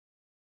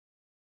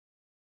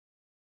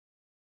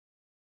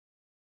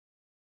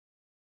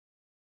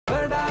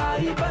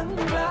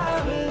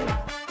ബംഗ്ലാവ്.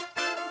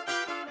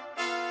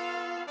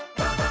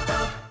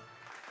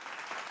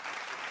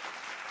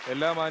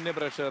 എല്ലാ മാന്യ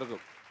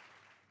പ്രേക്ഷകർക്കും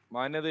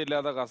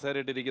മാന്യതയില്ലാത്ത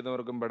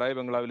കസേരയിട്ടിരിക്കുന്നവർക്കും ബഡായി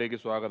ബംഗ്ലാവിലേക്ക്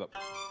സ്വാഗതം.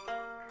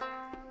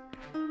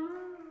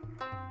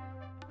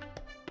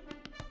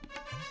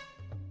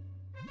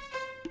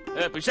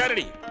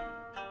 പിഷാരടി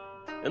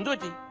എന്തു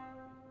പറ്റി?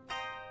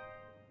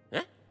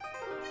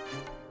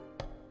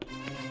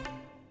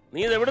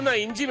 നീ ഇത് എവിടുന്നാ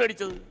ഇഞ്ചി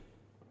മേടിച്ചത്?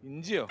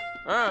 ഇഞ്ചിയോ?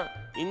 ആ,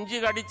 ഇഞ്ചി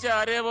കടിച്ച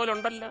ആരേ പോലെ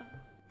ഉണ്ടല്ലോ.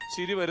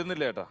 ചിരി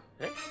വരുന്നില്ല ഏട്ടാ,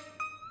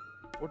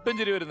 ഒട്ടും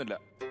ചിരി വരുന്നില്ല.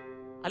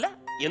 അല്ല,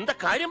 എന്താ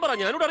കാര്യം പറ,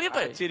 ഞാനോട്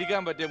അറിയട്ടെ.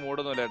 ചിരിക്കാൻ പറ്റിയ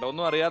മൂടൊന്നുമില്ല ഏട്ടാ,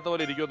 ഒന്നും അറിയാത്ത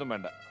പോലെ ഇരിക്കൊന്നും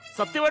വേണ്ട.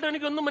 സത്യമായിട്ട്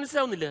എനിക്കൊന്നും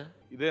മനസ്സിലാവുന്നില്ല.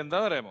 ഇത്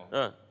എന്താണെന്നറിയാമോ,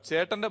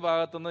 ചേട്ടന്റെ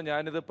ഭാഗത്തുനിന്ന്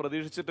ഞാനിത്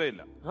പ്രതീക്ഷിച്ചിട്ടേ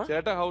ഇല്ല.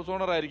 ചേട്ടൻ ഹൗസ്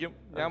ഓണർ ആയിരിക്കും,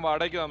 ഞാൻ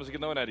വാടകയ്ക്ക്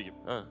താമസിക്കുന്നവനായിരിക്കും.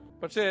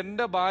 പക്ഷെ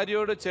എന്റെ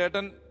ഭാര്യയോട്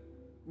ചേട്ടൻ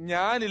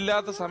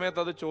ഞാനില്ലാത്ത സമയത്ത്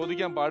അത്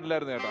ചോദിക്കാൻ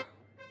പാടില്ലായിരുന്നു ഏട്ടാ.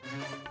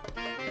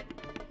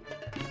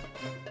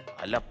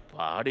 അല്ല,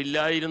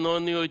 പാടില്ലായിരുന്നോ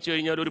എന്ന് ചോദിച്ചു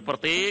കഴിഞ്ഞാൽ ഒരു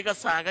പ്രത്യേക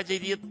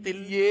സാഹചര്യത്തിൽ,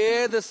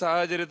 ഏത്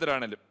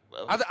സാഹചര്യത്തിലാണേലും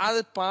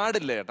അത്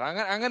പാടില്ല ചേട്ടാ.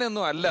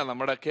 അങ്ങനെയൊന്നും അല്ല,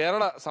 നമ്മുടെ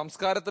കേരള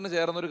സംസ്കാരത്തിന്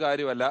ചേർന്ന ഒരു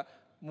കാര്യമല്ല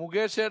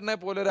മുകേഷ് ചേട്ടനെ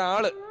പോലെ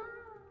ഒരാള്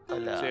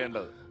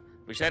ചെയ്യേണ്ടത്.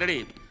 വിശാരടി,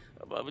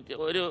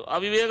 ഒരു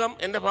അവിവേകം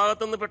എന്റെ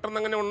ഭാഗത്തുനിന്ന് പെട്ടെന്ന്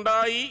അങ്ങനെ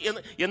ഉണ്ടായി.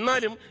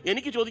 എന്നാലും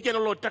എനിക്ക്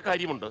ചോദിക്കാനുള്ള ഒറ്റ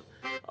കാര്യമുണ്ട്.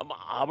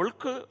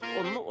 അവൾക്ക്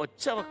ഒന്ന്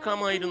ഒച്ച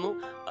വെക്കാമായിരുന്നു,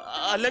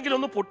 അല്ലെങ്കിൽ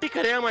ഒന്ന്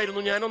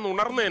പൊട്ടിക്കരയാമായിരുന്നു, ഞാനൊന്ന്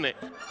ഉണർന്നേനെ.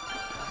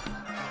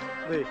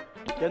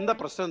 എന്താ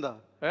പ്രശ്നം? എന്താ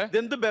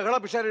എന്ത് ബഹള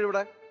പിഷാരി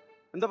ഇവിടെ?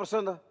 എന്താ പ്രശ്നം?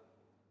 എന്താ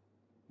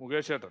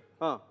മുകേഷ് ചേട്ടൻ,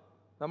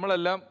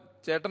 നമ്മളെല്ലാം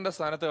ചേട്ടന്റെ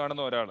സ്ഥാനത്ത്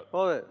കാണുന്ന ഒരാള്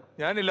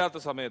ഞാനില്ലാത്ത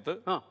സമയത്ത്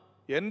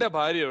എന്റെ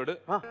ഭാര്യയോട്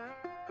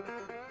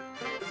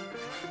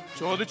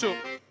ചോദിച്ചു.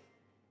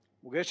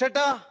 മുകേഷ്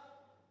ചേട്ടാ,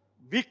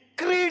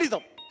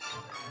 വിക്രീഡിതം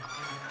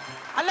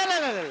അല്ല,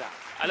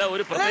 അല്ല,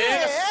 ഒരു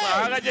പ്രത്യേക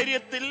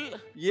സാഹചര്യത്തിൽ,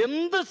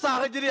 എന്ത്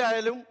സാഹചര്യം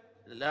ആയാലും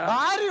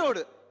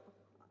ഭാര്യയോട്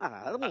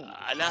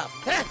അല്ല,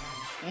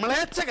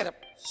 മ്ലേച്ഛകരം.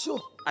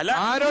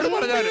 ആരോട്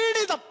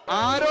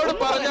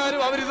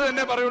പറഞ്ഞാലും അവരിത്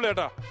തന്നെ പറയുള്ളൂ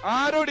ഏട്ടാ.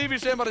 ആരോട് ഈ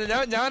വിഷയം പറഞ്ഞു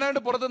ഞാനാണ്ട്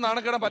പുറത്ത്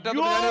നാണക്കേടാൻ പറ്റാത്ത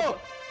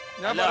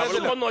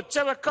ഒന്ന് ഒച്ച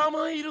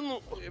വെക്കാമായിരുന്നു.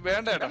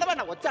 വേണ്ട ഏട്ടാ,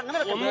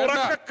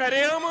 ഒന്നുറക്കെ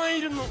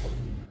കരയാമായിരുന്നു,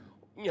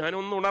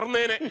 ഞാനൊന്ന്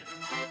ഉണർന്നേനെ.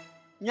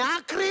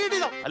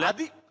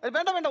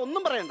 വേണ്ട,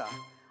 ഒന്നും പറയണ്ട.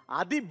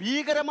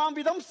 അതിഭീകരമാം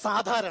വിധം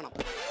സാധാരണം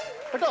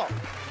കേട്ടോ.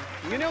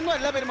 ഇങ്ങനെയൊന്നും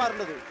അല്ല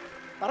പെരുമാറേണ്ടത്.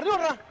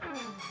 പറഞ്ഞോടാ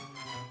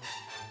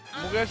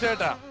മുകേഷ്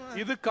ചേട്ടാ,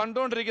 ഇത്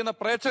കണ്ടോണ്ടിരിക്കുന്ന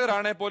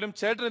പ്രേക്ഷകരാണെ പോലും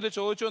ചേട്ടൻ ഇത്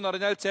ചോദിച്ചു എന്ന്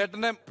അറിഞ്ഞാൽ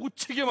ചേട്ടനെ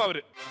പുച്ഛിക്കും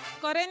അവര്.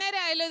 കൊറേ നേരം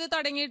ആയല്ലോ ഇത്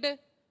തുടങ്ങിയിട്ട്.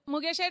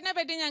 മുകേഷ് ചേട്ടനെ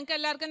പറ്റി ഞങ്ങൾക്ക്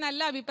എല്ലാവർക്കും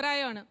നല്ല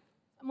അഭിപ്രായമാണ്.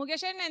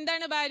 മുകേഷ് ചേട്ടൻ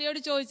എന്താണ് ഭാര്യയോട്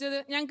ചോദിച്ചത്?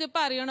 ഞങ്ങൾക്ക്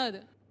ഇപ്പൊ അറിയണോ അത്?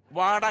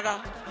 വാടക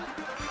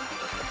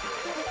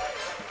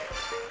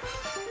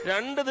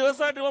 2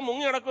 ദിവസമായിട്ട് ഇവൻ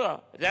മുങ്ങി നടക്കുക.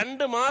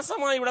 2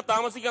 മാസമായി ഇവിടെ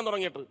താമസിക്കാൻ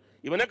തുടങ്ങിയിട്ട്.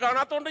 ഇവനെ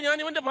കാണാത്തോണ്ട് ഞാൻ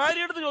ഇവന്റെ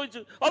ഭാര്യയെടുത്ത്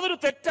ചോദിച്ചു. അതൊരു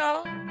തെറ്റാ?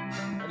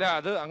 അല്ല,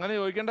 അത് അങ്ങനെ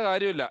ചോദിക്കേണ്ട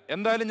കാര്യമില്ല.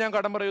 എന്തായാലും ഞാൻ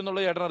കടം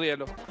പറയുന്നുള്ളത് ചേട്ടൻ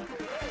അറിയാലോ.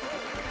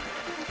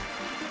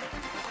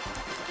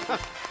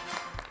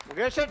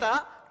 മുകേഷ് ചേട്ടാ,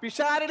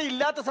 പിഷാരടി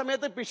ഇല്ലാത്ത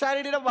സമയത്ത്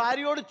പിഷാരടിയുടെ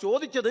ഭാര്യയോട്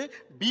ചോദിച്ചത്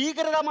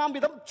ഭീകരമാം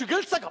വിധം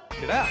ചികിത്സകം.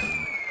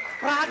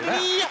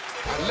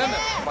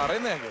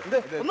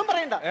 ഒന്നും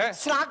പറയണ്ട,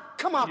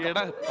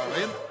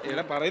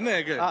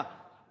 പറയുന്നേക്ക്.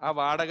 ആ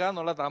വാടക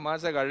എന്നുള്ള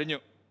തമാശ കഴിഞ്ഞു.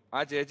 ആ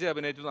ചേച്ചി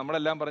അഭിനയിച്ചു,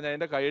 നമ്മളെല്ലാം പറഞ്ഞ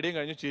അതിന്റെ കൈഡിയും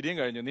കഴിഞ്ഞു, ചിരിയും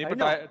കഴിഞ്ഞു. നീ ഇപ്പൊ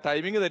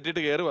ടൈമിങ്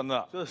തെറ്റിട്ട് കേറി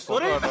വന്നതാ.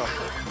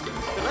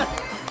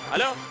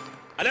 ഹലോ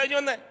ഹലോ, ഇനി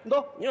വന്നേ,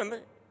 ഇനി വന്നേ.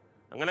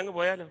 അങ്ങനെ അങ്ങ്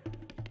പോയാലോ?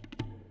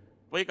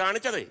 പോയി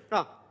കാണിച്ചതേ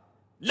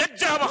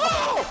ലജ്ജാവഹ.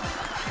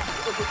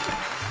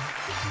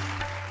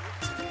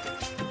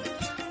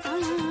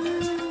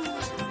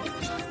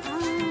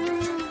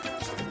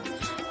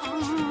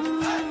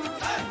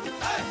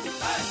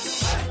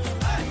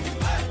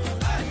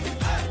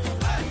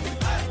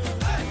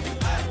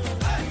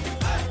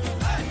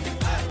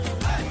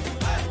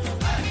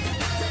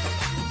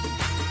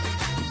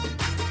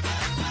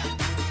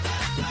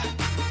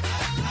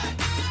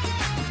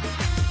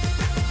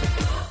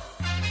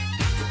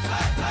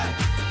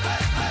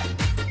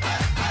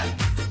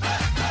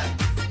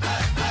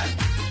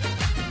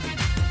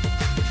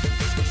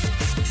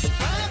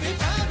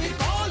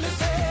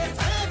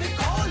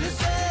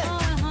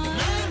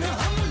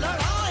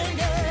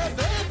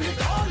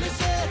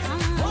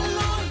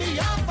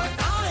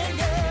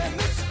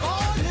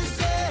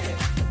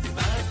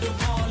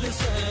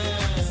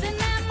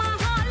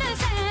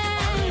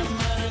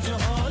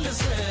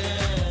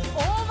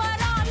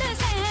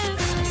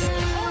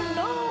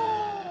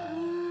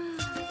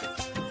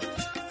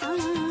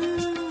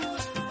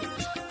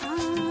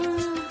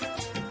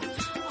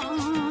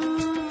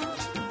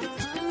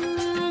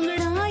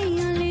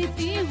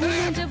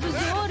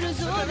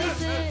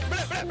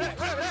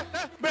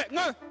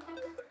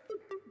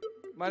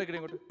 മാറിക്കണേ,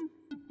 ഇങ്ങോട്ട്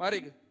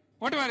മാറിക്ക്,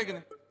 ഇങ്ങോട്ട്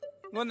മാറിക്കുന്നേ.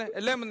 ഇങ്ങൊന്നെ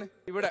എല്ലാം വന്നേ.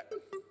 ഇവിടെ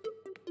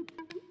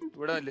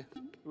ഇവിടെ അല്ലേ,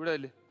 ഇവിടെ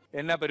അല്ലേ.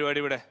 എന്നാ പരിപാടി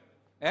ഇവിടെ?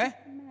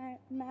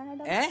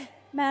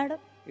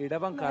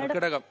 ഇടവം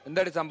കർക്കിടകം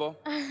എന്താടി സംഭവം?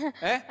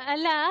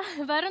 അല്ല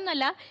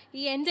വേറൊന്നല്ല,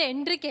 ഈ എന്റെ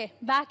എൻട്രിക്ക്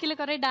ബാക്കിൽ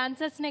കുറെ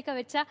ഡാൻസേഴ്സിനെയൊക്കെ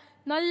വെച്ച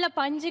നല്ല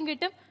പഞ്ചും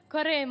കിട്ടും,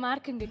 കുറെ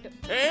മാർക്കും കിട്ടും.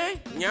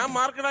 ഞാൻ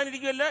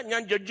മാർക്കിടാനിരിക്കുമല്ല,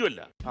 ഞാൻ ജഡ്ജും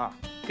അല്ല. ആ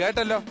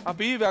കേട്ടല്ലോ.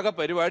 അപ്പൊ ഈ വക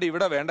പരിപാടി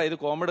ഇവിടെ വേണ്ട. ഇത്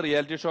കോമഡി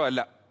റിയാലിറ്റി ഷോ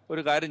അല്ല.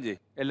 ഒരു കാര്യം ചെയ്യ്,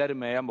 എല്ലാരും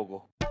മേയാൻ പോകോ.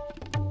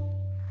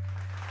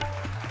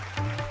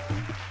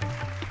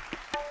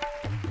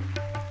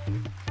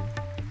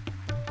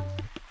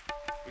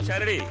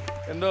 ശരടി,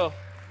 എന്തോ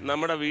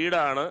നമ്മുടെ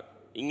വീടാണ്,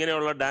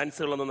 ഇങ്ങനെയുള്ള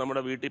ഡാൻസുകളൊന്നും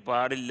നമ്മുടെ വീട്ടിൽ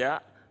പാടില്ല,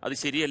 അത്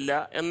ശരിയല്ല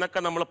എന്നൊക്കെ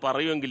നമ്മൾ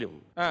പറയുമെങ്കിലും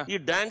ഈ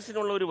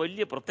ഡാൻസിനുള്ള ഒരു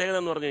വലിയ പ്രത്യേകത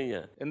എന്ന് പറഞ്ഞു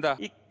കഴിഞ്ഞാൽ എന്താ?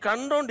 ഈ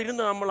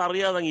കണ്ടോണ്ടിരുന്ന് നമ്മൾ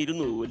അറിയാതെ അങ്ങ്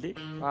ഇരുന്നു പോവല്ലേ.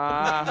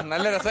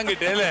 നല്ല രസം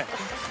കിട്ടിയല്ലേ?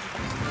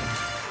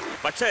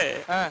 പക്ഷേ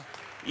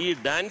ഈ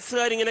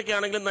ഡാൻസുകാർ ഇങ്ങനെയൊക്കെ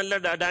ആണെങ്കിലും നല്ല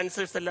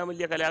ഡാൻസേഴ്സ് എല്ലാം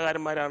വലിയ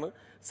കലാകാരന്മാരാണ്.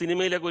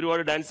 സിനിമയിലൊക്കെ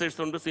ഒരുപാട്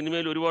ഡാൻസേഴ്സ് ഉണ്ട്,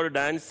 സിനിമയിൽ ഒരുപാട്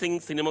ഡാൻസിങ്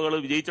സിനിമകൾ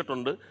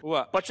വിജയിച്ചിട്ടുണ്ട്.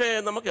 പക്ഷേ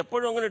നമുക്ക്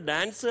എപ്പോഴും അങ്ങനെ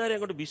ഡാൻസുകാരെ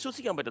അങ്ങോട്ട്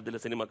വിശ്വസിക്കാൻ പറ്റത്തില്ല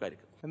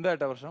സിനിമക്കാർക്ക്.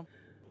 എന്താ പ്രശ്നം?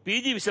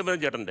 PG വിശ്വംഭരൻ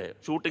ചേട്ടന്റെ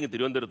ഷൂട്ടിംഗ്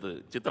തിരുവനന്തപുരത്ത്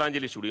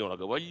ചിത്രാഞ്ജലി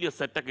സ്റ്റുഡിയോകളൊക്കെ വലിയ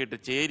സെറ്റൊക്കെ ഇട്ട്,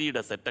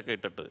 ചേരിയുടെ സെറ്റൊക്കെ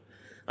ഇട്ടിട്ട്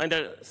അതിന്റെ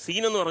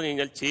സീനെന്ന് പറഞ്ഞു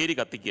കഴിഞ്ഞാൽ ചേരി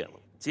കത്തിക്കുകയാണ്.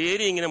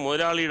 ചേരി ഇങ്ങനെ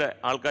മുതലാളിയുടെ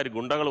ആൾക്കാർ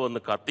ഗുണ്ടകൾ വന്ന്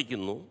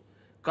കത്തിക്കുന്നു.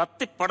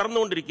 കത്തി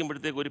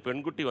പടർന്നുകൊണ്ടിരിക്കുമ്പോഴത്തേക്ക് ഒരു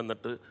പെൺകുട്ടി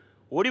വന്നിട്ട്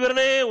ഓടി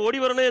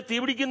വരണേ തീ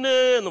പിടിക്കുന്നേ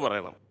എന്ന്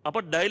പറയണം. അപ്പൊ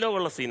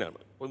ഡയലോഗുള്ള സീനാണ്.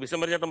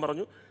 വിശ്വംഭരൻ ചേട്ടൻ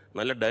പറഞ്ഞു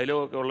നല്ല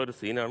ഡയലോഗൊക്കെ ഉള്ളൊരു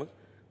സീനാണ്,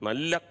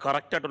 നല്ല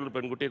കറക്റ്റായിട്ടുള്ളൊരു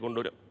പെൺകുട്ടിയെ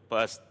കൊണ്ടുവരും.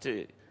 ഫസ്റ്റ്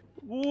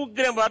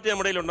ഉഗ്രം പാർട്ടി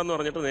നമ്മുടെ കയ്യിലുണ്ടെന്ന്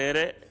പറഞ്ഞിട്ട്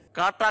നേരെ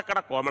കാട്ടാക്കട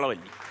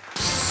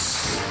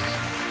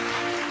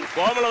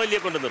കോമളവല്ലിയെ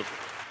കൊണ്ട് നിർത്തും.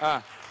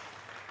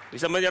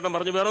 വിശ്വംഭരൻ ചേട്ടൻ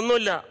പറഞ്ഞു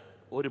വേറൊന്നുമില്ല,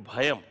 ഒരു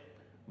ഭയം,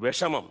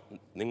 വിഷമം,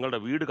 നിങ്ങളുടെ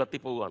വീട്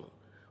കത്തിപ്പോവുകയാണ്.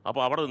 അപ്പൊ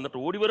അവിടെ നിന്നിട്ട്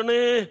ഓടി വരണേ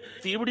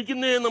തീ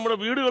പിടിക്കുന്നേ, നമ്മുടെ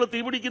വീടുകൾ തീ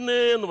പിടിക്കുന്നേ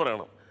എന്ന്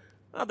പറയണം.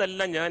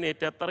 അതെല്ലാം ഞാൻ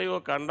എത്രയോ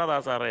കണ്ടതാ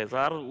സാറേ.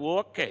 Sir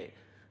okay.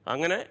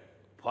 അങ്ങനെ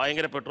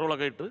ഭയങ്കര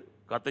പെട്രോളൊക്കെ ഇട്ട്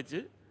കത്തിച്ച്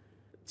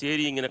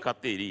ചേരി ഇങ്ങനെ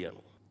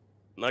കത്തിയിരിക്കുകയാണ്.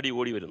 നടി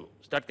ഓടി വരുന്നു.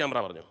 സ്റ്റാർട്ട് ക്യാമറ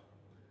പറഞ്ഞു.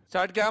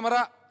 Start camera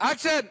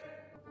action.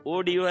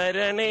 ഓടി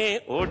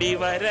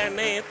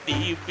വരണേ തീ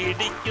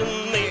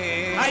പിടിക്കുന്നേ,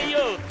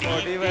 അയ്യോ തീ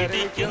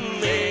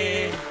പിടിക്കുന്നേ.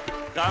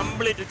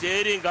 കംപ്ലീറ്റ്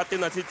ചേരിയും കത്തി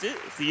നശിച്ച്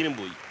സീനും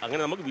പോയി.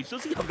 അങ്ങനെ നമുക്ക്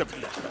വിശ്വസിക്കാൻ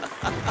പറ്റത്തില്ല.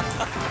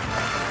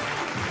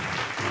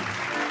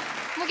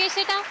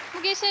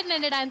 മുകേഷ് ചേട്ടൻ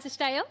എന്റെ ഡാൻസ്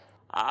ഇഷ്ടമായോ?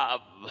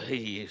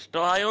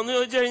 ഇഷ്ടമായോന്ന്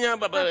ചോദിച്ചു കഴിഞ്ഞാൽ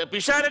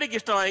പിഷാരടിക്ക്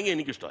ഇഷ്ടമായെങ്കിൽ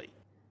എനിക്ക് ഇഷ്ടമായി.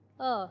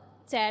 ഓ,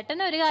 ചേട്ടൻ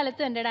ഒരു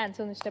കാലത്തും എന്റെ ഡാൻസ്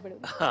ഒന്നും ഇഷ്ടപ്പെടും.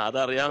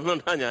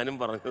 അതറിയാവുന്നതാ ഞാനും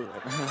പറഞ്ഞത്.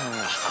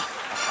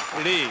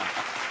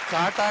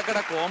 കാട്ടാക്കട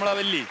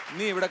കോമളവല്ലി,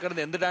 നീ ഇവിടെ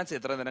കിടന്ന് എന്ത് ഡാൻസ്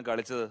എത്ര നേരം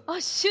കളിച്ചത്?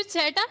 അശ്ശു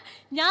ചേട്ടാ,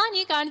 ഞാൻ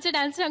ഈ കാണിച്ച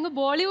ഡാൻസ് അങ്ങ്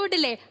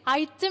ബോളിവുഡിലെ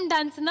ഐറ്റം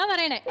ഡാൻസ് എന്നാ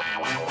പറയണേ.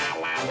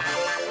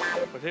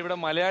 പക്ഷെ ഇവിടെ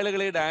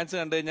മലയാളികൾ ഈ ഡാൻസ്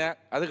കണ്ടു കഴിഞ്ഞാൽ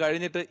അത്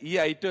കഴിഞ്ഞിട്ട് ഈ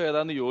ഐറ്റം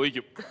ഏതാന്ന്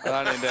ചോദിക്കും.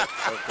 അതാണ് എന്റെ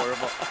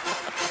കുഴപ്പം.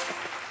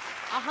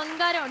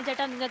 അഹങ്കാരമാണ്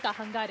ചേട്ടാ നിങ്ങൾക്ക്,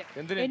 അഹങ്കാരം.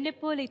 എന്നെ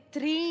പോലെ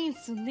ഇത്രയും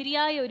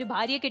സുന്ദരിയായ ഒരു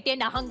ഭാര്യയെ കിട്ടിയ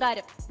എന്റെ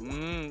അഹങ്കാരം.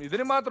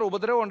 ഇതിന് മാത്രം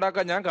ഉപദ്രവം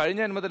ഉണ്ടാക്കാൻ ഞാൻ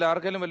കഴിഞ്ഞ ജന്മത്തിൽ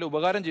ആർക്കെങ്കിലും വല്ല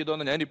ഉപകാരം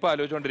ചെയ്തോന്ന് ഞാൻ ഇപ്പൊ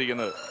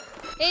ആലോചിച്ചോണ്ടിരിക്കുന്നത്.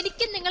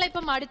 എനിക്ക് നിങ്ങളെ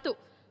ഇപ്പൊ മടുത്തു.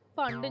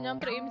 പണ്ട് ഞാൻ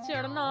പ്രേമിച്ചു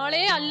കിടന്ന ആളേ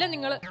അല്ല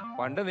നിങ്ങള്.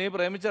 പണ്ട് നീ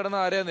പ്രേമിച്ചു കിടന്ന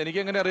ആരെയാന്ന് എനിക്ക്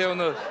എങ്ങനെ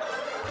അറിയാവുന്നത്?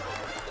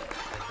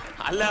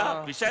 അല്ല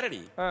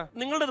വിശാരടി,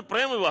 നിങ്ങളുടെ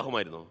പ്രേമ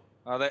വിവാഹമായിരുന്നു?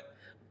 അതെ.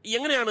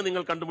 എങ്ങനെയാണ്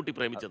നിങ്ങൾ കണ്ടുമുട്ടി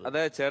പ്രേമിച്ചത്?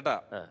 അതെ ചേട്ടാ,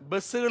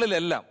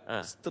 ബസ്സുകളിലെല്ലാം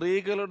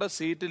സ്ത്രീകളുടെ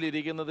സീറ്റിൽ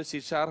ഇരിക്കുന്നത്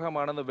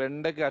ശിക്ഷാർഹമാണെന്ന്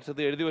വെണ്ടയ്ക്ക്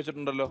അക്ഷരത്തിൽ എഴുതി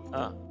വെച്ചിട്ടുണ്ടല്ലോ.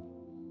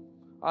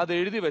 അത്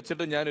എഴുതി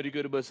വെച്ചിട്ട് ഞാൻ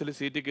ഒരിക്കലും ഒരു ബസ്സിൽ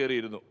സീറ്റിൽ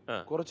കയറിയിരുന്നു.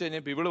 കുറച്ച്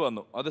കഴിഞ്ഞപ്പോൾ ഇവള്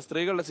വന്നു, അത്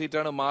സ്ത്രീകളുടെ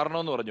സീറ്റാണ്,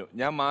 മാറണമെന്ന് പറഞ്ഞു.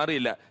 ഞാൻ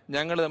മാറിയില്ല.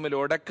 ഞങ്ങൾ തമ്മിൽ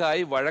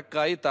ഒടക്കായി,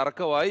 വഴക്കായി,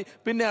 തർക്കമായി.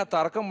 പിന്നെ ആ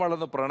തർക്കം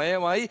വളർന്ന്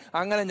പ്രണയമായി.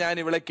 അങ്ങനെ ഞാൻ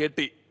ഇവളെ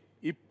കെട്ടി.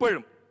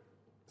 ഇപ്പോഴും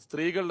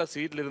സ്ത്രീകളുടെ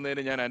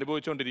സീറ്റിലിരുന്നതിന് ഞാൻ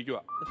അനുഭവിച്ചുകൊണ്ടിരിക്കുക.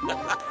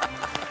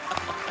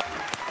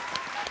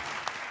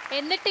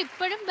 എന്നിട്ട്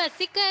ഇപ്പോഴും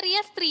ബസ്സിൽ കയറിയ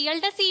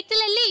സ്ത്രീകളുടെ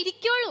സീറ്റിലല്ലേ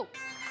ഇരിക്കുള്ളൂ.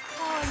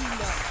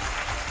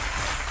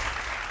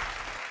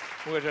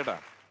 ചേട്ടാ,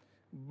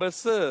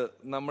 ബസ്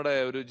നമ്മുടെ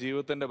ഒരു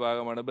ജീവിതത്തിന്റെ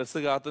ഭാഗമാണ്. ബസ്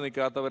കാത്തു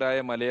നിൽക്കാത്തവരായ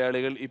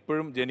മലയാളികൾ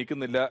ഇപ്പോഴും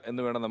ജനിക്കുന്നില്ല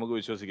എന്ന് വേണം നമുക്ക്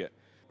വിശ്വസിക്കാൻ.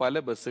 പല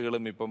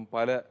ബസ്സുകളും ഇപ്പം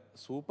പല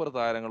സൂപ്പർ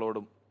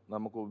താരങ്ങളോടും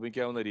നമുക്ക്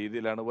ഉപയോഗിക്കാവുന്ന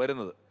രീതിയിലാണ്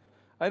വരുന്നത്.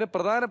 അതിന്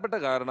പ്രധാനപ്പെട്ട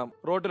കാരണം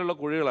റോട്ടിലുള്ള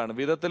കുഴികളാണ്.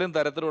 വിധത്തിലും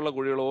തരത്തിലുള്ള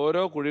കുഴികൾ.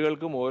 ഓരോ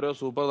കുഴികൾക്കും ഓരോ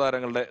സൂപ്പർ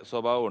താരങ്ങളുടെ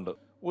സ്വഭാവമുണ്ട്.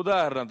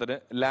 ഉദാഹരണത്തിന്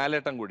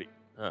ലാലേട്ടൻ കുഴി.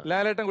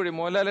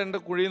 മോഹൻലാലിന്റെ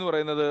കുഴി എന്ന്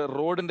പറയുന്നത്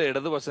റോഡിന്റെ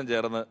ഇടതുവശം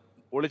ചേർന്ന്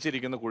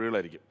ഒളിച്ചിരിക്കുന്ന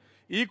കുഴികളായിരിക്കും.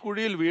 ഈ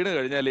കുഴിയിൽ വീണ്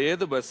കഴിഞ്ഞാൽ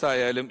ഏത്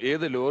ബസ്സായാലും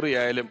ഏത് ലോറി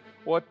ആയാലും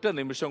ഒറ്റ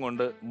നിമിഷം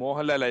കൊണ്ട്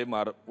മോഹൻലാലായി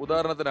മാറും.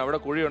 ഉദാഹരണത്തിന് അവിടെ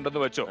കുഴി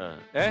ഉണ്ടെന്ന് വെച്ചോ,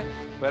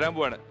 വരാൻ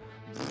പോവാണ്.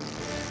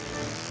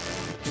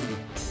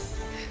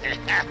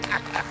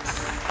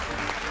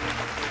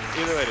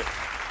 ഇത് വരും.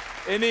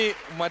 ഇനി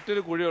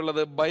മറ്റൊരു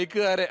കുഴിയുള്ളത്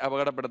ബൈക്കുകാരെ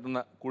അപകടപ്പെടുത്തുന്ന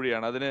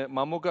കുഴിയാണ്. അതിന്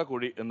മമ്മൂക്ക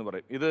കുഴി എന്ന്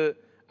പറയും. ഇത്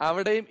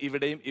അവിടെയും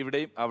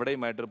ഇവിടെയും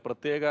അവിടെയുമായിട്ടൊരു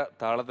പ്രത്യേക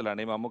താളത്തിലാണ്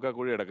ഈ മമ്മൂക്ക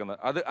കുഴി കിടക്കുന്നത്.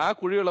 അത് ആ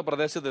കുഴിയുള്ള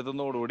പ്രദേശത്ത്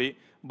എത്തുന്നതോടുകൂടി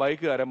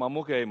ബൈക്കുകാരെ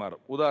മമ്മൂക്കയായി മാറും.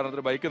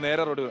 ഉദാഹരണത്തിന് ബൈക്ക്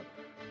നേരെ റോഡ്.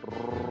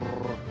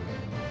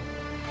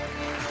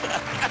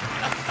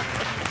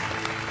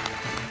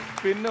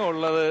 പിന്നെ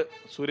ഉള്ളത്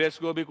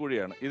സുരേഷ് ഗോപി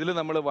കുഴിയാണ്. ഇതിൽ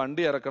നമ്മൾ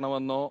വണ്ടി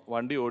ഇറക്കണമെന്നോ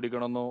വണ്ടി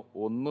ഓടിക്കണമെന്നോ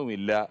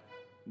ഒന്നുമില്ല.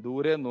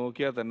 ദൂരെ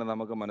നോക്കിയാൽ തന്നെ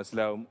നമുക്ക്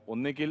മനസ്സിലാവും.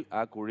 ഒന്നുകിൽ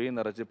ആ കുഴി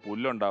നിറച്ച്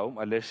പുല്ലുണ്ടാവും,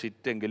 അല്ലെ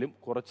ഷിറ്റെങ്കിലും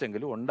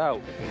കുറച്ചെങ്കിലും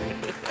ഉണ്ടാവും.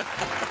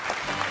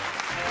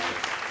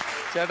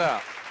 ചേട്ടാ,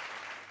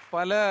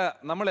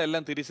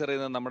 നമ്മളെല്ലാം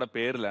തിരിച്ചറിയുന്നത് നമ്മുടെ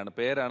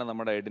പേരാണ്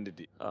നമ്മുടെ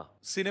ഐഡന്റിറ്റി.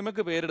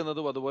 സിനിമയ്ക്ക്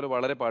പേരിടുന്നതും അതുപോലെ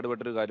വളരെ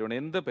പാടുപെട്ടൊരു കാര്യമാണ്.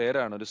 എന്ത്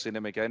പേരാണ് ഒരു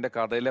സിനിമയ്ക്ക്? അതിന്റെ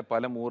കഥയിലെ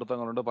പല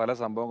മുഹൂർത്തങ്ങളുണ്ട്, പല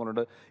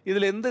സംഭവങ്ങളുണ്ട്.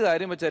 ഇതിൽ എന്ത്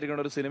കാര്യം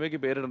വെച്ചായിരിക്കണം ഒരു സിനിമയ്ക്ക്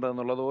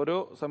പേരിടേണ്ടതെന്നുള്ളത് ഓരോ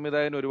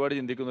സംവിധായകനും ഒരുപാട്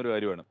ചിന്തിക്കുന്ന ഒരു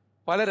കാര്യമാണ്.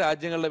 പല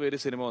രാജ്യങ്ങളുടെ പേര്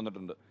സിനിമ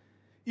വന്നിട്ടുണ്ട്.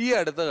 ഈ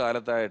അടുത്ത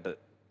കാലത്തായിട്ട്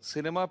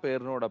സിനിമാ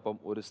പേരിനോടൊപ്പം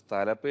ഒരു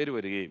സ്ഥലപ്പേര്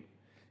വരികയും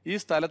ഈ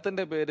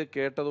സ്ഥലത്തിന്റെ പേര്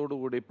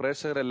കേട്ടതോടുകൂടി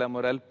പ്രേക്ഷകരെല്ലാം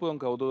ഒരല്പം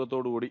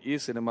കൗതുകത്തോടുകൂടി ഈ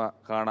സിനിമ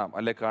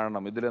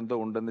കാണണം, ഇതിലെന്തോ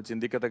ഉണ്ടെന്ന്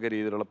ചിന്തിക്കത്തക്ക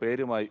രീതിയിലുള്ള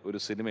പേരുമായി ഒരു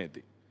സിനിമ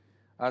എത്തി.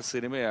 ആ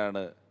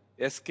സിനിമയാണ്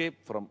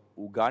escape from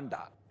Uganda.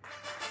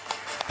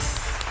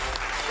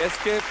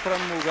 Escape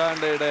from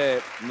ഉഗാണ്ടയുടെ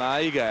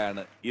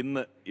നായികയാണ്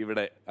ഇന്ന്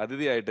ഇവിടെ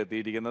അതിഥിയായിട്ട്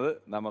എത്തിയിരിക്കുന്നത്.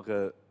 നമുക്ക്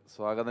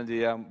സ്വാഗതം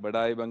ചെയ്യാം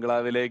ബഡായി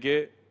ബംഗ്ലാവിലേക്ക്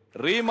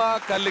റീമ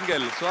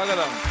കല്ലിങ്കൽ.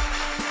 സ്വാഗതം.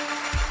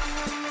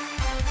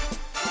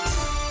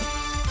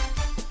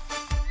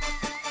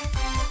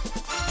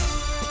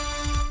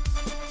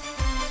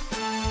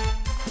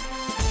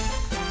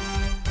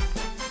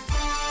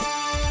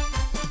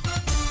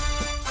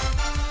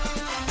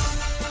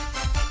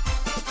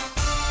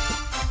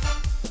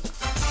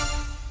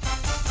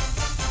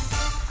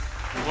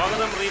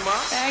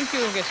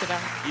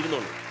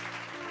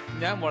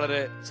 ഞാൻ വളരെ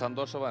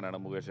സന്തോഷവാനാണ്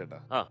മുകേഷ് ചേട്ടാ.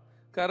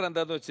 കാരണം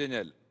എന്താന്ന് വെച്ച്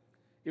കഴിഞ്ഞാൽ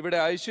ഇവിടെ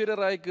ഐശ്വര്യ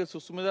റായ്ക്ക്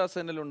സുസ്മിത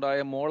സെന്നിൽ ഉണ്ടായ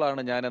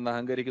മോളാണ് ഞാൻ എന്ന്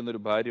അഹങ്കരിക്കുന്ന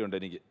ഒരു ഭാര്യയുണ്ട്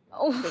എനിക്ക്.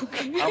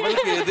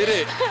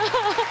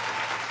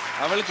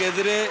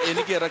 അവൾക്കെതിരെ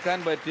എനിക്ക് ഇറക്കാൻ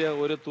പറ്റിയ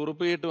ഒരു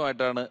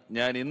തുറുപ്പീട്ടുമായിട്ടാണ്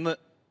ഞാൻ ഇന്ന്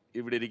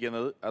ഇവിടെ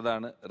ഇരിക്കുന്നത്.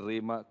 അതാണ്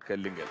റീമ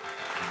കല്ലിങ്കൽ.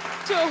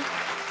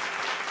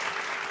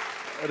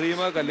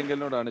 റീമ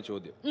കല്ലിങ്കലിനോടാണ്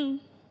ചോദ്യം.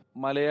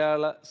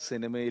 മലയാള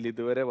സിനിമയിൽ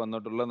ഇതുവരെ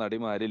വന്നിട്ടുള്ള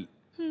നടിമാരിൽ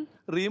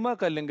റീമ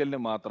കല്ലിങ്കലിന്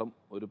മാത്രം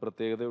ഒരു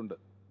പ്രത്യേകതയുണ്ട്.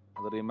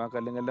 അത് റീമ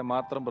കല്ലിങ്കലിന്റെ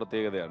മാത്രം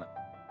പ്രത്യേകതയാണ്.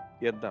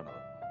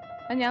 എന്താണത്?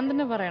 ഞാൻ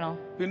തന്നെ പറയണോ?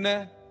 പിന്നെ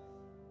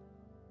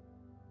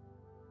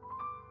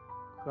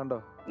കണ്ടോ,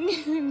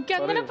 എനിക്ക്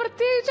അങ്ങനെ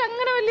പ്രത്യേകിച്ച്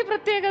അങ്ങനെ വലിയ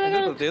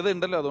പ്രത്യേകത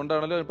ഉണ്ടല്ലോ.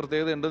 അതുകൊണ്ടാണല്ലോ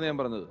പ്രത്യേകത ഉണ്ടെന്ന് ഞാൻ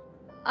പറഞ്ഞത്.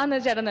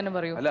 ചേട്ടൻ തന്നെ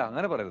പറയൂ. അല്ല,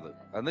 അങ്ങനെ പറയരുത്.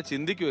 അന്ന്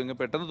ചിന്തിക്കൂ.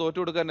 പെട്ടെന്ന് തോറ്റു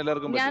കൊടുക്കാൻ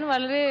എല്ലാവർക്കും. ഞാൻ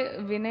വളരെ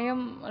വിനയം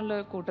ഉള്ള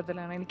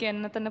കൂട്ടത്തിലാണ്. എനിക്ക്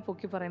എന്നെ തന്നെ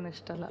പൊക്കി പറയുന്നത്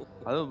ഇഷ്ടമല്ല.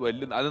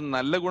 അത്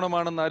നല്ല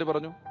ഗുണമാണെന്ന് ആര്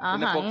പറഞ്ഞു?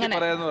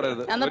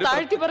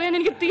 താഴ്ത്തി പറയാൻ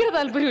എനിക്ക് തീരെ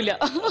താല്പര്യമില്ല.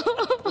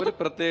 ഒരു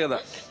പ്രത്യേകത.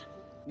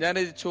 ഞാൻ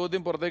ഈ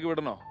ചോദ്യം പുറത്തേക്ക്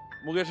വിടണോ?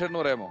 മുകേഷ് എന്ന്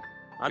പറയാമോ?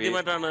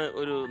 ആദ്യമായിട്ടാണ്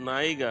ഒരു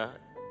നായിക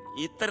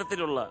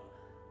ഇത്തരത്തിലുള്ള,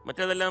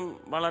 മറ്റേതെല്ലാം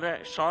വളരെ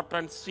ഷോർട്ട്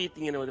ആൻഡ് സ്വീറ്റ്,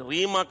 ഇങ്ങനെ ഒരു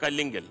റീമ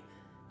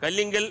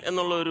കല്ലിങ്കൽ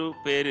എന്നുള്ള ഒരു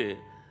പേര്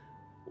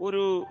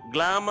ഒരു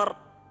ഗ്ലാമർ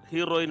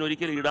ഹീറോയിന്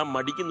ഒരിക്കലും ഇടാൻ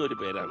മടിക്കുന്ന ഒരു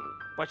പേരാണ്.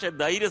 പക്ഷെ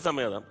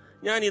ധൈര്യസമേതം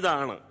ഞാൻ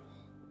ഇതാണ്,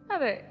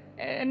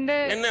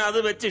 എന്നെ അത്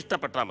വെച്ച്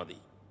ഇഷ്ടപ്പെട്ടാ മതി.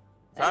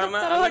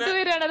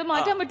 അത്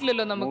മാറ്റാൻ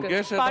പറ്റില്ലല്ലോ നമുക്ക്.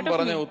 മുകേഷ്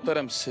പറഞ്ഞ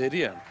ഉത്തരം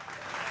ശരിയാണ്.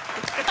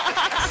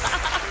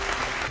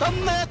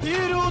 തന്നേ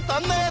തീരൂ,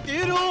 തന്നേ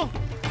തീരൂ,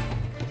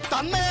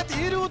 തന്നേ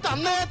തീരൂ,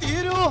 തന്നേ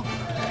തീരൂ,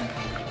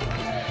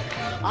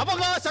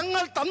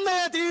 അവകാശങ്ങൾ തന്നേ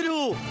തീരൂ.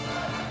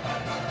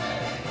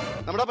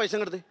 നമ്മുടെ പൈസ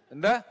എടുത്ത്.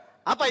 എന്താ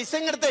ആ പൈസ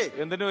എടുത്തേ?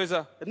 എന്തിന്റെ പൈസ?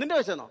 എന്തിന്റെ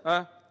പൈസ?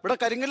 ഇവിടെ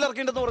കരിങ്കല്ല്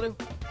ഇറക്കിണ്ടെന്ന് പറഞ്ഞു.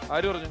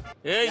 ആര് പറഞ്ഞു?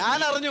 ഞാൻ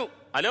അറിഞ്ഞു.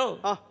 ഹലോ,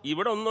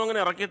 ഇവിടെ ഒന്നും അങ്ങനെ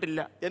ഇറക്കിയിട്ടില്ല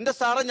എന്റെ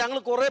സാറേ. ഞങ്ങൾ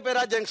കുറെ പേര്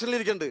ആ ജംഗ്ഷനിൽ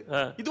ഇരിക്കുന്നുണ്ട്.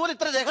 ഇതുപോലെ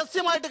ഇത്ര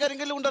രഹസ്യമായിട്ട്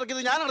കരിങ്കല്ല് കൊണ്ട്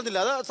ഇറക്കിയത് ഞാൻ അറിഞ്ഞില്ല.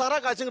 അത് സാറാ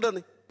കാശും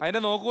കിട്ടുന്നു.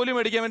 അതിന്റെ നോക്കൂലി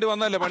മേടിക്കാൻ വേണ്ടി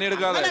വന്നല്ലേ,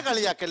 പണിയെടുക്കാതെ.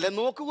 കളിയാക്കല്ലേ,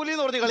 നോക്കുകൂലി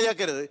എന്ന് പറഞ്ഞ്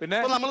കളിയാക്കരുത്. പിന്നെ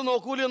നമ്മൾ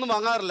നോക്കൂലി ഒന്നും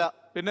വാങ്ങാറില്ല.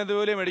 പിന്നെ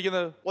എന്തുകൂലിയാ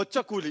മേടിക്കുന്നത്?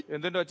 ഒച്ചക്കൂലി.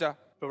 എന്തിന്റെ ഒച്ച?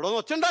 ഇവിടെ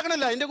ഒച്ച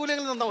ഉണ്ടാക്കണില്ല. അതിന്റെ കൂലി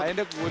എങ്ങനെ തന്നാ?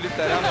 അതിന്റെ കൂലി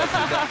തരാൻ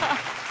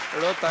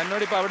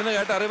തന്നോട് ഇപ്പൊ അവിടുന്ന്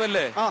കേട്ട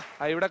അറിവല്ലേ?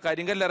 ഇവിടെ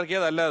കരിങ്കല്ല്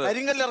ഇറക്കിയതല്ലാതെ.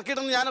 കരിങ്കല്ല്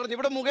ഇറക്കിയിട്ടെന്ന് ഞാൻ അറിഞ്ഞു.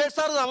 ഇവിടെ മുകേഷ്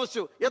സാർ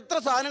താമസിച്ചു. എത്ര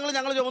സാധനങ്ങൾ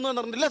ഞങ്ങൾ ചുമന്നു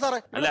തന്നിട്ടില്ല സാറേ?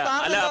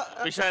 അല്ല,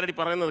 പിഷാരടി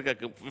പറയുന്നത്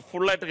കേക്ക്,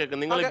 ഫുള്ളായിട്ട് കേക്ക്.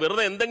 നിങ്ങൾ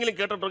വെറുതെ എന്തെങ്കിലും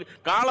കേട്ടോ,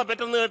 കാള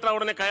പെട്ടെന്ന് കേട്ടാ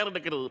ഉടനെ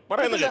കയറെടുക്കരുത്.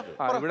 പറയുന്നത്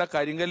ഇവിടെ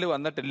കരിങ്കല്ല്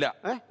വന്നിട്ടില്ല.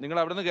 നിങ്ങൾ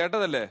അവിടുന്ന്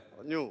കേട്ടതല്ലേ?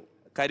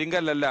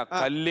 കരിങ്കല്ലല്ല,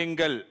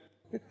 കല്ലിങ്കൽ.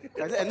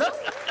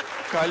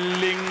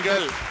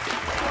 കല്ലിങ്കൽ.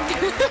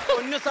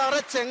 പൊന്നു സാറേ,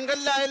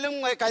 ചെങ്കല്ലായാലും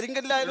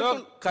കരിങ്കല്ലായാലും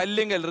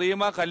കല്ലിങ്കൽ.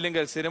 റീമ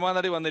കല്ലിങ്കൽ സിനിമാ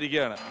നടി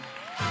വന്നിരിക്കുകയാണ്.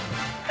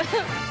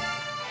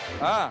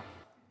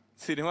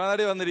 സിനിമാ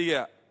നടി വന്നിരിക്കുക.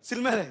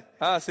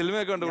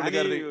 സിനിമയൊക്കെ ഉണ്ട്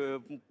പുള്ളിക്കാരി.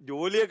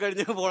 ജോലിയെ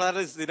കഴിഞ്ഞ്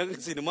പോകാറ്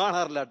സിനിമ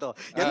കാണാറില്ല കേട്ടോ.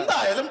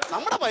 എന്തായാലും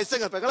നമ്മുടെ പൈസ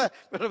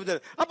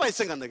ആ പൈസ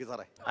കന്നേക്ക്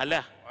സാറേ. അല്ല,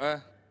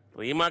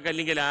 റീമ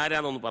കല്ലിങ്കൽ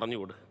ആരാന്നൊന്ന്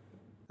പറഞ്ഞുകൂട്.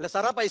 അല്ല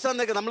സാർ, ആ പൈസ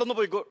തന്നേക്ക്, നമ്മളൊന്ന്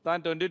പോയിക്കോ. താൻ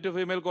 22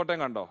 ഫീമെയിൽ കോട്ടയം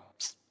കണ്ടോ?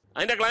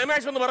 അതിന്റെ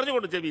ക്ലൈമാക്സ് ഒന്ന്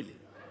പറഞ്ഞുകൊണ്ട് ചെവിയിൽ.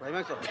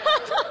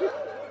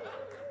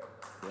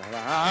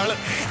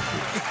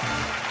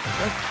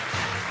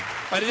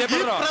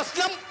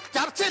 പ്രശ്നം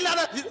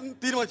ചർച്ചയില്ലാതെ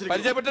തീരുമാനിച്ചു.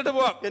 പരിചയപ്പെട്ടിട്ട്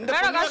പോവാം.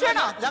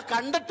 ഞാൻ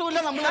കണ്ടിട്ടില്ല,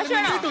 നമ്മൾ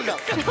കണ്ടിട്ടില്ല.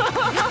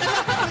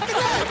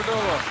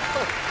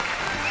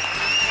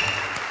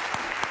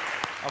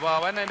 അപ്പൊ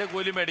അവൻ അതിന്റെ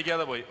കൂലി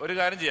മേടിക്കാതെ പോയി. ഒരു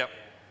കാര്യം ചെയ്യാം,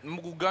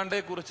 നമുക്ക്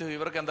ഉഗാണ്ടയെ കുറിച്ച്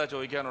ഇവർക്ക് എന്താ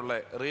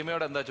ചോദിക്കാനുള്ളത്,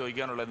 റീമയോട് എന്താ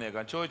ചോദിക്കാനുള്ളത്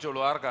കേൾക്കാം. ചോദിച്ചോളൂ.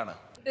 ആർക്കാണ്?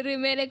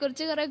 റിമയെ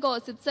കുറിച്ച് കുറെ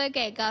ഗോസിപ്സ്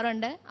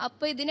കേൾക്കാറുണ്ട്.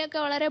 അപ്പൊ ഇതിനൊക്കെ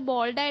വളരെ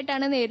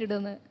ബോൾഡായിട്ടാണ്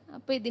നേരിടുന്നത്.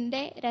 അപ്പൊ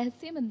ഇതിന്റെ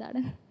രഹസ്യം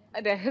എന്താണ്?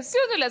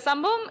 രഹസ്യമൊന്നുമില്ല.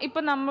 സംഭവം ഇപ്പൊ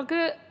നമുക്ക്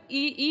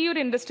ഈ ഒരു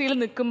ഇൻഡസ്ട്രിയിൽ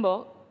നിൽക്കുമ്പോൾ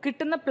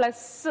കിട്ടുന്ന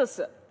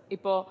പ്ലസ്സസ്,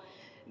 ഇപ്പോ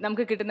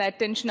നമുക്ക് കിട്ടുന്ന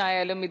അറ്റൻഷൻ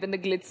ആയാലും ഇതിന്റെ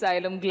ഗ്ലിറ്റ്സ്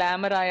ആയാലും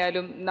ഗ്ലാമർ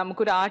ആയാലും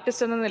നമുക്കൊരു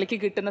ആർട്ടിസ്റ്റ് എന്ന നിലയ്ക്ക്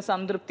കിട്ടുന്ന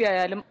സംതൃപ്തി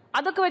ആയാലും,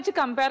 അതൊക്കെ വെച്ച്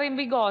കമ്പയർ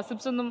ചെയ്യുമ്പോൾ ഈ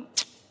ഗോസിപ്സ് ഒന്നും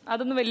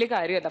അതൊന്നും വലിയ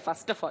കാര്യമല്ല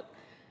ഫസ്റ്റ് ഓഫ് ഓൾ.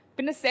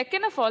 പിന്നെ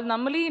സെക്കൻഡ് ഓഫ് ഓൾ,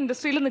 നമ്മൾ ഈ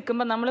ഇൻഡസ്ട്രിയിൽ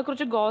നിൽക്കുമ്പോൾ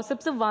നമ്മളെക്കുറിച്ച്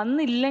ഗോസിപ്സ്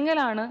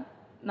വന്നില്ലെങ്കിലാണ്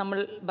നമ്മൾ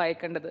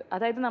ഭയക്കേണ്ടത്.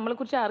 അതായത്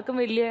നമ്മളെക്കുറിച്ച് ആർക്കും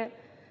വലിയ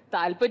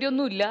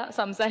താല്പര്യമൊന്നുമില്ല,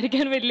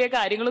 സംസാരിക്കാൻ വലിയ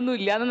കാര്യങ്ങളൊന്നും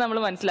ഇല്ല എന്ന് നമ്മൾ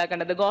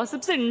മനസ്സിലാക്കേണ്ടത്.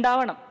 ഗോസിപ്സ്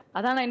ഉണ്ടാവണം,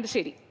 അതാണ് അതിന്റെ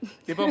ശരി.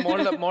 ഇപ്പൊ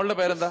മോളുടെ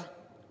പേരെന്താ?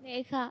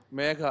 മേഘ.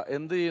 മേഘ.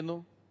 എന്ത് ചെയ്യുന്നു?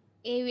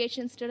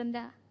 ഏവിയേഷൻ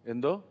സ്റ്റുഡന്റാ.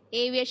 എന്തോ?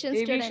 Aviation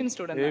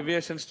student.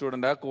 Aviation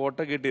student. ആ കോട്ട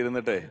കിട്ടി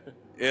ഇരുന്നിട്ടെ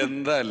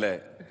എന്താ അല്ലേ?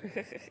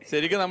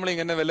 ശരിക്കും നമ്മൾ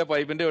ഇങ്ങനെ വല്ല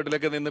പൈപ്പിന്റെ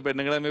വീട്ടിലൊക്കെ നിന്ന്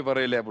പെണ്ണുങ്ങളെ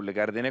പറയില്ലേ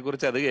പുള്ളിക്കാരത്തിനെ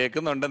കുറിച്ച് അത്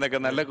കേൾക്കുന്നുണ്ടെന്നൊക്കെ.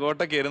 നല്ല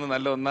കോട്ടൊക്കെ ഇരുന്ന്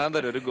നല്ല ഒന്നാം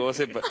തരം ഒരു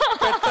ഗോസിപ്പ്.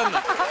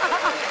 പെട്ടെന്ന്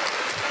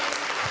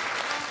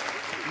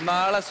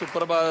നാളെ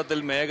സുപ്രഭാതത്തിൽ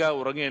മേഘ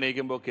ഉറങ്ങി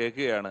എണീക്കുമ്പോൾ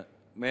കേൾക്കുകയാണ്,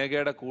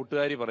 മേഘയുടെ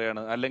കൂട്ടുകാരി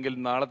പറയാണ്, അല്ലെങ്കിൽ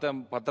നാളത്തെ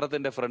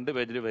പത്രത്തിന്റെ ഫ്രണ്ട്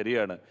പേജിൽ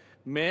വരികയാണ്,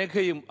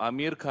 മേഘയും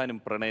അമീർ ഖാനും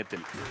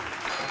പ്രണയത്തിൽ.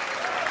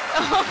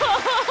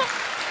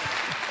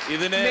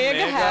 ഇതിനെ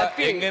മേഘ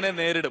എങ്ങനെ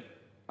നേരിടും?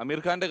 അമീർ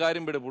ഖാന്റെ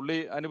കാര്യം വിട്, പുള്ളി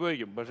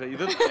അനുഭവിക്കും. പക്ഷെ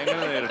ഇത്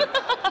എങ്ങനെ നേരിടും?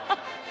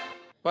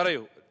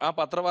 പറയൂ. ആ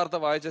പത്രവാർത്ത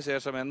വായിച്ച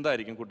ശേഷം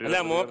എന്തായിരിക്കും കുട്ടികൾ?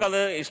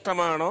 മോക്കത്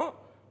ഇഷ്ടമാണോ?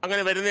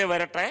 അങ്ങനെ വരുന്നേ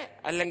വരട്ടെ,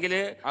 അല്ലെങ്കിൽ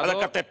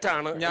അതൊക്കെ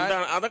തെറ്റാണ്,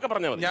 അതൊക്കെ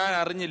പറഞ്ഞാൽ മതി. ഞാൻ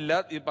അറിഞ്ഞില്ല.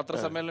 ഈ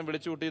പത്രസമ്മേളനം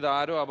വിളിച്ചു കൂട്ടി ഇത്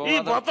ആരോ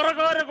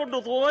പത്രക്കാരെ കൊണ്ട്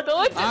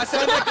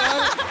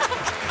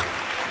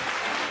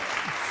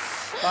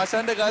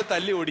ആശാന്റെ കാൽ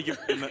തല്ലി ഓടിക്കും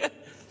എന്ന്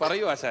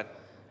പറയൂ ആശാൻ.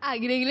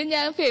 അങ്ങനെയെങ്കിലും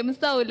ഞാൻ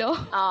ഫേമസ് ആവുമല്ലോ.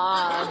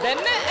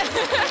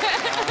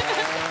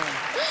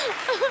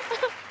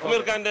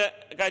 അമീർ ഖാന്റെ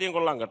കാര്യം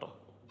കൊള്ളാം കേട്ടോ,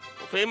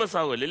 ഫേമസ്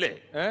ആവുമല്ലേ?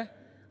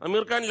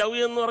 അമീർ ഖാൻ ലവ്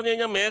എന്ന് പറഞ്ഞു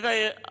കഴിഞ്ഞാൽ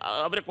മേഘയെ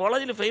അവരെ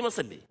കോളേജിൽ ഫേമസ്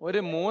അല്ലേ? ഒരു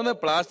 3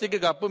 പ്ലാസ്റ്റിക്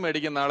കപ്പ്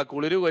മേടിക്കുന്ന ആളെ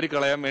കുളിരു കോരി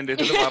കളയാൻ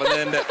വേണ്ടിട്ട്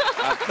പറഞ്ഞതിന്റെ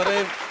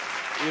അത്രയും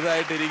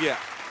ഇതായിട്ടിരിക്കുക.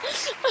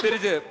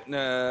 തിരിച്ച്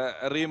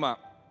റീമ,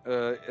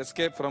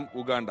 എസ്കേപ്പ് ഫ്രം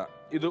ഉഗാണ്ട,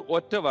 ഇത്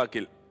ഒറ്റ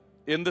വാക്കിൽ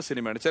എന്ത്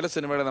സിനിമയാണ്? ചില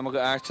സിനിമകളെ നമുക്ക്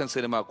ആക്ഷൻ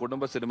സിനിമ,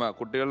 കുടുംബ സിനിമ,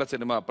 കുട്ടികളുടെ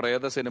സിനിമ,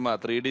 പ്രേത സിനിമ,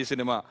 3D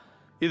സിനിമ,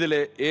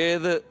 ഇതിലെ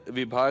ഏത്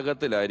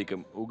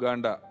വിഭാഗത്തിലായിരിക്കും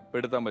ഉഗാണ്ട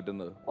പെടുത്താൻ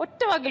പറ്റുന്നത്?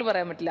 ഒറ്റ വാക്കിൽ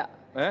പറയാൻ പറ്റില്ല.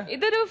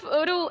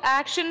 ഇതൊരു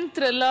action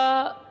thriller.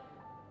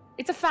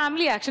 It's A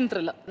family action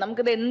thriller.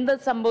 നമുക്കിത് എന്ത്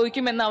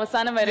സംഭവിക്കും എന്ന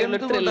അവസാനം വരെയുള്ള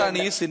ത്രില്ലർ.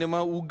 ഈ സിനിമ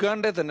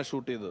ഉഗാണ്ടയിൽ തന്നെ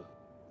ഷൂട്ട് ചെയ്തത്?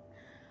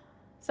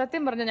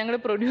 സത്യം പറഞ്ഞ ഞങ്ങളുടെ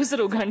പ്രൊഡ്യൂസർ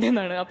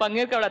ഉഗാണ്ടന്നാണ്. അപ്പൊ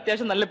അങ്ങേർക്ക് അവിടെ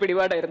അത്യാവശ്യം നല്ല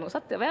പിടിപാടായിരുന്നു.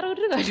 സത്യം, വേറെ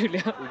ഒരു കാര്യമില്ല.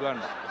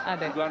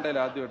 അതെ, ഉഗാണ്ടയിൽ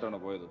ആദ്യമായിട്ടാണ്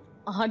പോയത്?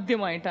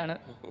 ആദ്യമായിട്ടാണ്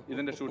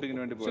ഇതിന്റെ ഷൂട്ടിങ്ങിന്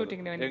വേണ്ടി പോയത്.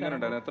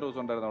 എങ്ങനെയുണ്ടായിരുന്നു? എത്ര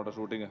ദിവസം ഉണ്ടായിരുന്നു അവിടെ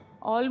ഷൂട്ടിങ്?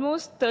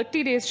 ഓൾമോസ്റ്റ്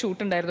 30 days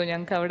ഷൂട്ട് ഉണ്ടായിരുന്നു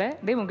ഞങ്ങൾക്ക് അവിടെ.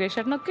 മുകേഷ്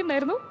ചേട്ടനൊക്കെ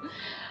ഉണ്ടായിരുന്നു.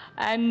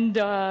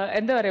 ആൻഡ്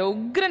എന്താ പറയാ,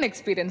 ഉഗ്രൻ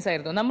എക്സ്പീരിയൻസ്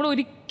ആയിരുന്നു. നമ്മൾ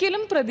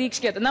ഒരിക്കലും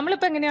പ്രതീക്ഷിക്കാത്ത.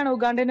 നമ്മളിപ്പോ എങ്ങനെയാണ്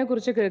ഉഗാണ്ടനെ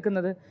കുറിച്ച്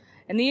കേൾക്കുന്നത്?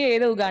 നീ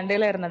ഏത്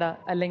ഉഗാണ്ടയിലായിരുന്നടാ,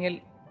 അല്ലെങ്കിൽ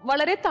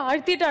വളരെ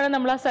താഴ്ത്തിയിട്ടാണ്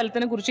നമ്മൾ ആ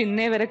സ്ഥലത്തിനെ കുറിച്ച്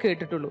ഇന്നേ വരെ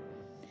കേട്ടിട്ടുള്ളൂ.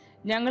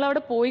 ഞങ്ങൾ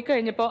അവിടെ പോയി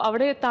കഴിഞ്ഞപ്പോൾ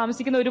അവിടെ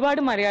താമസിക്കുന്ന ഒരുപാട്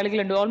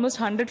മലയാളികളുണ്ട്.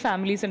 ഓൾമോസ്റ്റ് 100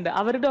 ഫാമിലീസ് ഉണ്ട്.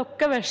 അവരുടെ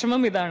ഒക്കെ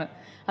വിഷമം ഇതാണ്.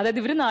 അതായത്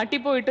ഇവർ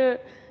നാട്ടിൽ പോയിട്ട്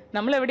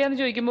നമ്മൾ എവിടെയാന്ന്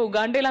ചോദിക്കുമ്പോൾ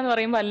ഉഗാണ്ടയിലാന്ന്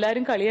പറയുമ്പോൾ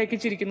എല്ലാവരും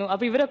കളിയാക്കിച്ചിരിക്കുന്നു.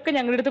 അപ്പൊ ഇവരൊക്കെ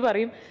ഞങ്ങളുടെ അടുത്ത്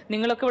പറയും,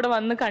 നിങ്ങളൊക്കെ ഇവിടെ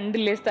വന്ന്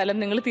കണ്ടില്ലേ സ്ഥലം,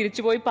 നിങ്ങൾ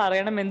തിരിച്ചു പോയി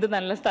പറയണം എന്ത്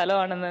നല്ല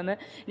സ്ഥലമാണെന്ന്.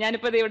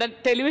 ഞാനിപ്പോ ഇവിടെ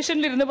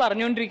ടെലിവിഷനിലിരുന്ന്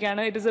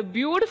പറഞ്ഞുകൊണ്ടിരിക്കുകയാണ്. It is A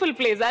beautiful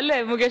place അല്ലേ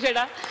മുകേഷ്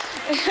ഏട്ടാ?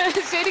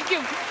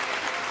 ശരിക്കും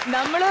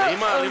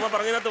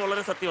പറഞ്ഞതിനകത്ത്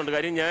വളരെ സത്യമുണ്ട്.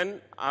 കാര്യം ഞാൻ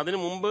അതിനു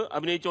മുമ്പ്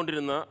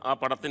അഭിനയിച്ചുകൊണ്ടിരുന്ന ആ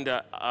പടത്തിന്റെ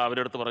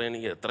അവരുടെ അടുത്ത് പറഞ്ഞ,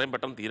 എനിക്ക് എത്രയും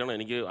പെട്ടെന്ന് തീരണം,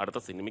 എനിക്ക് അടുത്ത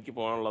സിനിമയ്ക്ക്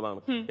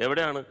പോകാനുള്ളതാണ്.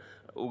 എവിടെയാണ്?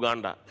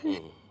 ഉഗാണ്ട.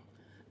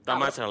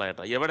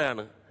 തമാശകളായിട്ടാ,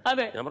 എവിടെയാണ്?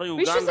 ഞാൻ പറഞ്ഞു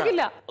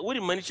ഉഗാണ്ട. ഒരു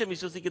മനുഷ്യൻ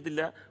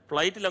വിശ്വസിക്കത്തില്ല.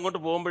 ഫ്ലൈറ്റിൽ അങ്ങോട്ട്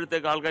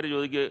പോകുമ്പോഴത്തേക്ക് ആൾക്കാർ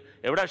ചോദിക്കുക,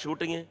 എവിടാ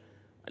ഷൂട്ടിങ്?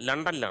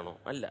 ലണ്ടനിലാണോ?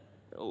 അല്ല,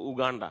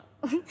 ഉഗാണ്ട.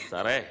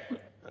 സാറേ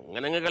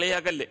അങ്ങനെ അങ്ങ്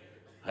കളിയാക്കല്ലേ.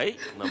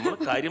 നമ്മൾ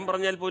കാര്യം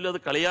പറഞ്ഞാൽ പോലും അത്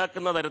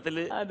കളിയാക്കുന്ന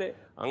തരത്തില്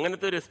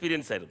അങ്ങനത്തെ ഒരു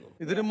എക്സ്പീരിയൻസ് ആയിരുന്നു.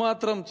 ഇതിന്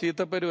മാത്രം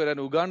ചീത്തപ്പേര് വരാൻ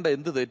ഉഗാണ്ട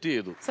എന്ത് തെറ്റ്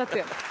ചെയ്തു?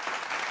 സത്യം.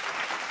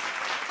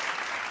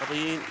 അപ്പൊ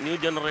ഈ ന്യൂ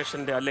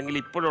ജനറേഷന്റെ അല്ലെങ്കിൽ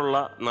ഇപ്പോഴുള്ള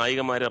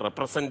നായികമാരെ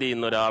റെപ്രസെന്റ്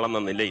ചെയ്യുന്ന ഒരാളെന്ന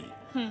നിലയിൽ,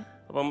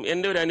 അപ്പം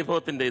എൻ്റെ ഒരു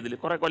അനുഭവത്തിന്റെ ഇതിൽ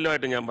കുറെ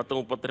കൊല്ലമായിട്ട് ഞാൻ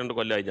 32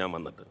 കൊല്ലമായി ഞാൻ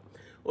വന്നിട്ട്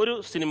ഒരു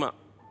സിനിമ,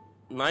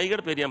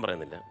 നായികയുടെ പേര് ഞാൻ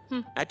പറയുന്നില്ല,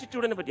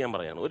 ആറ്റിറ്റ്യൂഡിനെ പറ്റി ഞാൻ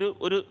പറയാണ്.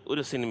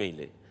 ഒരു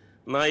സിനിമയിലെ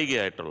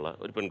നായികയായിട്ടുള്ള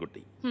ഒരു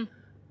പെൺകുട്ടി,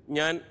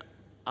 ഞാൻ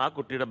ആ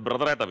കുട്ടിയുടെ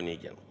ബ്രദറായിട്ട്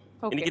അഭിനയിക്കുകയാണ്.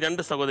 എനിക്ക്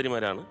 2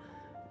 സഹോദരിമാരാണ്.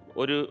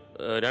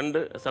 2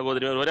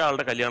 സഹോദരിമാർ,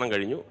 ഒരാളുടെ കല്യാണം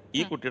കഴിഞ്ഞു,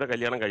 ഈ കുട്ടിയുടെ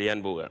കല്യാണം കഴിയാൻ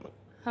പോവുകയാണ്.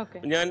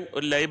 ഞാൻ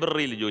ഒരു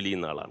ലൈബ്രറിയിൽ ജോലി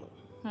ചെയ്യുന്ന ആളാണ്.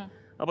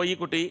 അപ്പോൾ ഈ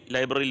കുട്ടി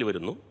ലൈബ്രറിയിൽ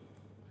വരുന്നു.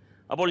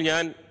 അപ്പോൾ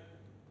ഞാൻ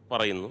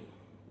പറയുന്നു,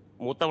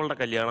 മൂത്തവളുടെ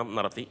കല്യാണം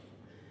നടത്തി,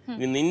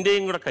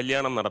 നിന്റെയും കൂടെ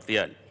കല്യാണം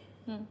നടത്തിയാൽ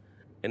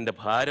എൻ്റെ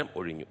ഭാരം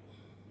ഒഴിഞ്ഞു.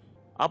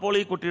 അപ്പോൾ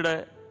ഈ കുട്ടിയുടെ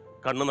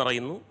കണ്ണു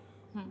നിറയുന്നു.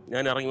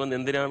 ഞാൻ ഇറങ്ങി വന്ന്,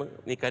 എന്തിനാണ്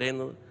നീ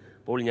കരയുന്നത്?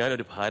 അപ്പോൾ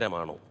ഞാനൊരു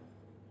ഭാരമാണോ?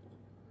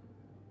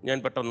 ഞാൻ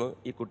പെട്ടെന്ന്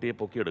ഈ കുട്ടിയെ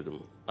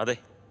പൊക്കിയെടുക്കുന്നു. അതെ,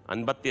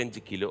 55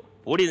 കിലോ.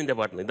 ഓടി ഇതിന്റെ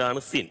പാട്ടിന്. ഇതാണ്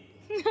സീൻ.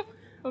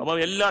 അപ്പോൾ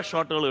എല്ലാ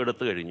ഷോട്ടുകളും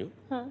എടുത്തു കഴിഞ്ഞു.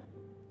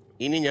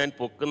 ഇനി ഞാൻ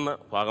പൊക്കുന്ന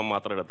ഭാഗം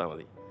മാത്രം എടുത്താൽ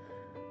മതി.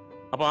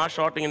 അപ്പോൾ ആ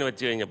ഷോട്ട് ഇങ്ങനെ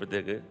വെച്ച്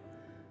കഴിഞ്ഞപ്പോഴത്തേക്ക്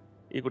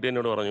ഈ കുട്ടി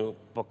എന്നോട് പറഞ്ഞു,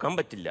 പൊക്കാൻ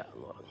പറ്റില്ല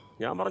എന്ന് പറഞ്ഞു.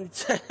 ഞാൻ പറഞ്ഞു,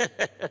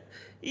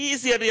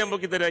 ഈസി ആയിട്ട് ഞാൻ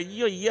പൊക്കി തരാം.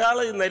 അയ്യോ,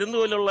 ഇയാള് നരുന്ന്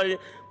പോലുള്ള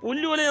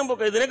പുല്ല് പോലെ ഞാൻ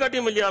പൊക്കാം,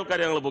 ഇതിനെക്കാട്ടിയും വലിയ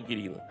ആൾക്കാരെ ഞങ്ങൾ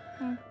പൊക്കിയിരിക്കുന്നു.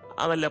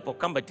 അതല്ല,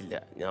 പൊക്കാൻ പറ്റില്ല.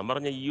 ഞാൻ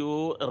പറഞ്ഞു, അയ്യോ,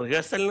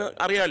 റിഹേഴ്സലിന്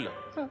അറിയാമല്ലോ,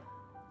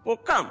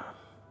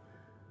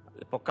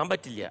 പൊക്കാൻ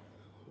പറ്റില്ല.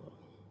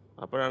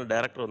 അപ്പോഴാണ്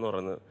ഡയറക്ടർ എന്ന്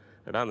പറയുന്നത്,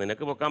 എടാ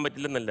നിനക്ക് പൊക്കാൻ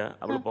പറ്റില്ലെന്നല്ല,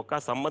 അവൾ പൊക്കാൻ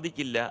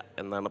സമ്മതിക്കില്ല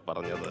എന്നാണ്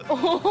പറഞ്ഞത്.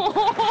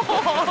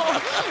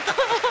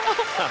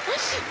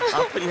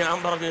 അപ്പൊ ഞാൻ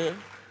പറഞ്ഞു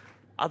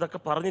അതൊക്കെ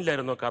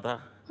പറഞ്ഞില്ലായിരുന്നോ കഥ?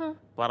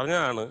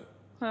 പറഞ്ഞതാണ്.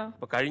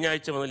 അപ്പൊ കഴിഞ്ഞ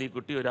ആഴ്ച മുതൽ ഈ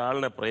കുട്ടി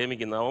ഒരാളിനെ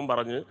പ്രേമിക്കുന്നു. അവൻ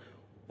പറഞ്ഞു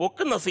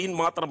പൊക്കുന്ന സീൻ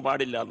മാത്രം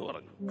പാടില്ല എന്ന്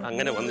പറഞ്ഞു.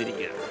 അങ്ങനെ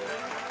വന്നിരിക്കുകയാണ്.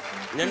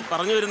 ഞാൻ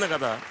പറഞ്ഞു വരുന്ന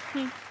കഥ,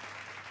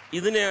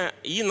 ഇതിനെ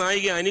ഈ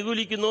നായിക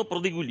അനുകൂലിക്കുന്നോ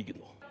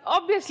പ്രതികൂലിക്കുന്നോ?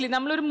 ഒബ്വിയസ്ലി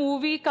നമ്മളൊരു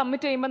മൂവി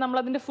കമ്മിറ്റ് ചെയ്യുമ്പോൾ നമ്മൾ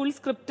അതിന്റെ ഫുൾ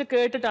സ്ക്രിപ്റ്റ്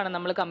കേട്ടിട്ടാണ്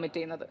നമ്മൾ കമ്മിറ്റ്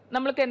ചെയ്യുന്നത്.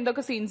 നമ്മൾക്ക്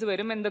എന്തൊക്കെ സീൻസ്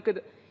വരും, എന്തൊക്കെ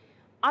ഇത്,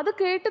 അത്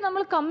കേട്ട്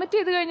നമ്മൾ കമ്മിറ്റ്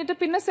ചെയ്ത് കഴിഞ്ഞിട്ട്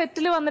പിന്നെ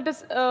സെറ്റിൽ വന്നിട്ട്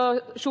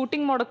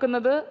ഷൂട്ടിംഗ്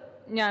മുടക്കുന്നത്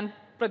ഞാൻ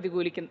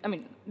പ്രതികൂലിക്കുന്നു. I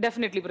mean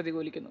definitely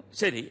പ്രതികൂലിക്കുന്നു.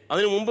 ശരി,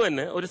 അതിനു മുമ്പ്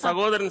തന്നെ ഒരു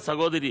സഹോദരൻ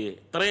സഹോദരിയെ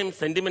ഇത്രയും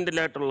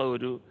സെന്റിമെന്റലായിട്ടുള്ള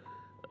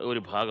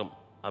ഒരു ഭാഗം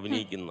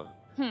അഭിനയിക്കുന്ന,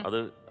 അത്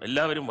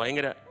എല്ലാവരും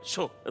ഭയങ്കര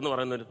ഷോ എന്ന്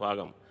പറയുന്ന ഒരു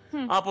ഭാഗം,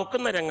 ആ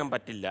പൊക്കുന്ന രംഗം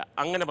പറ്റില്ല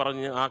അങ്ങനെ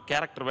പറഞ്ഞ് ആ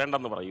ക്യാരക്ടർ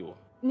വേണ്ടെന്ന് പറയുമോ?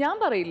 ഞാൻ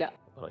പറയില്ല.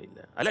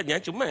 അല്ല, ഞാൻ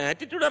ചുമ്മാ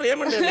ആറ്റിറ്റ്യൂഡ് അറിയാൻ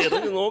വേണ്ടി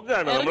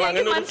നോക്കുകയാണ്. നമ്മൾ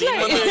അങ്ങനെ ഒരു സീൻ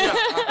വന്നു കഴിഞ്ഞാൽ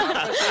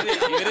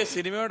ഇവര്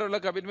സിനിമയോടുള്ള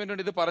കമ്മിറ്റ്മെന്റ്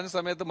കൊണ്ട് ഇത് പറഞ്ഞ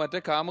സമയത്ത് മറ്റേ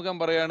കാമുകം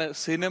പറയാണ്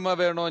സിനിമ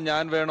വേണോ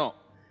ഞാൻ വേണോ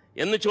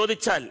എന്ന്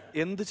ചോദിച്ചാൽ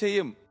എന്ത്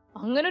ചെയ്യും?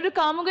 അങ്ങനെ ഒരു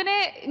കാമുകനെ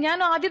ഞാൻ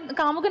ആദ്യം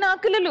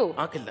കാമുകനാക്കില്ലല്ലോ.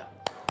 ആക്കില്ല.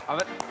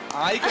 അവൻ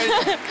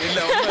ആയിക്കഴിഞ്ഞില്ല.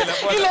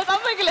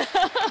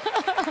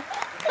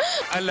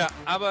 അല്ല,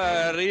 അപ്പൊ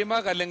റീമ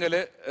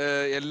കല്ലിങ്കല്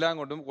എല്ലാം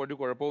കൊണ്ടും ഒരു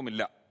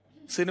കുഴപ്പവുമില്ല.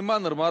 സിനിമാ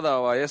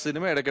നിർമ്മാതാവായ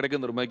സിനിമ ഇടയ്ക്കിടയ്ക്ക്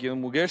നിർമ്മിക്കുന്ന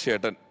മുകേഷ്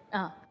ചേട്ടൻ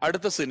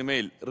അടുത്ത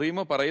സിനിമയിൽ റീമ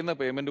പറയുന്ന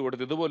പേയ്മെന്റ്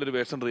കൊടുത്ത് ഇതുപോലൊരു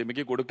വേഷം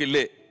റീമയ്ക്ക്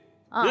കൊടുക്കില്ലേ?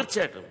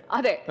 തീർച്ചയായിട്ടും.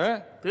 അതെ,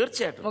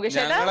 തീർച്ചയായിട്ടും.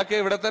 ഞങ്ങളൊക്കെ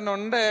ഇവിടെ തന്നെ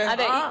ഉണ്ട്.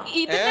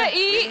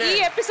 ഈ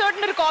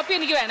എപ്പിസോഡിന്റെ ഒരു കോപ്പി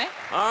എനിക്ക് വേണേ.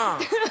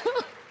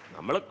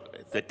 നമ്മള്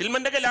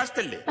സെറ്റിൽമെന്റ് ഒക്കെ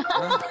ലാസ്റ്റ് അല്ലേ?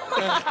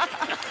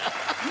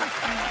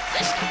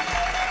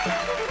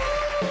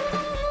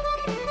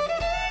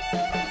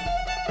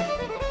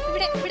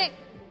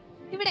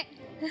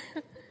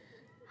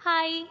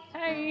 Hi.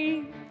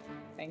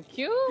 Thank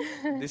you.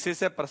 This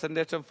is A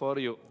presentation for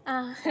you.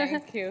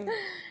 Thank you.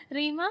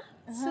 Reema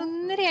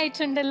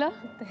സുന്ദരിയായിട്ടുണ്ടല്ലോ.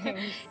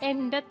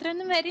 എന്റെ അത്ര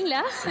ഒന്നും വരില്ല,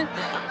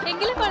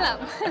 എങ്കിലും കൊള്ളാം.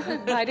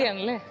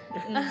 ഭാര്യയാണല്ലേ?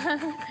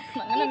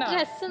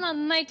 ഡ്രസ്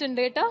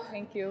നന്നായിട്ടുണ്ട് കേട്ടോ.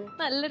 Thank you.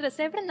 നല്ല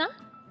ഡ്രസ്. എവിടെന്നാ?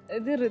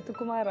 ഇത്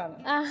ഋതുകുമാറാണ്.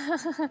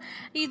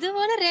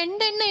 ഇതുപോലെ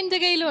 2 എണ്ണം എന്റെ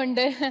കയ്യിലും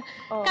ഉണ്ട്.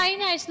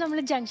 കഴിഞ്ഞ ആഴ്ച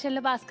നമ്മള്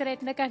ജംഗ്ഷനിലെ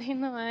ഭാസ്കരേട്ടന്റെ കടയിൽ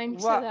നിന്ന്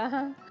വാങ്ങിച്ചതാ.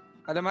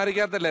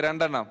 അലമാരിക്കകത്തല്ലേ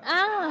 2 എണ്ണം?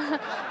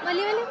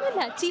 വലിയ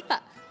വിലയൊന്നുമില്ല, ചീപ്പാ.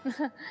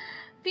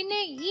 പിന്നെ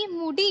ഈ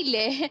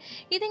മുടിയില്ലേ,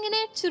 ഇതിങ്ങനെ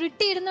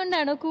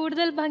ചുരുട്ടിയിടുന്നോണ്ടാണോ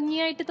കൂടുതൽ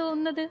ഭംഗിയായിട്ട്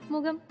തോന്നുന്നത്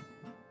മുഖം?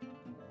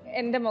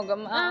 എന്റെ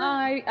മുഖം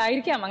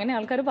ആയിരിക്കാം, അങ്ങനെ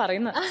ആൾക്കാർ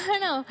പറയുന്നത്.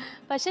 ആണോ?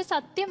 പക്ഷെ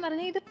സത്യം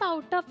പറഞ്ഞ ഇതിപ്പോ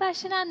ഔട്ട് ഓഫ്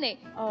ഫാഷൻ ആന്നേ.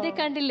 ഇത്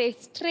കണ്ടില്ലേ,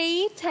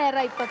 സ്ട്രെയിറ്റ് ഹെയർ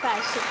ഇപ്പൊ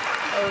ഫാഷൻ.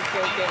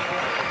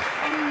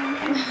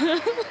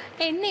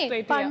 എന്നെ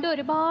പണ്ട്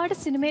ഒരുപാട്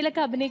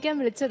സിനിമയിലൊക്കെ അഭിനയിക്കാൻ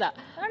വിളിച്ചതാ.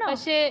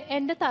 പക്ഷെ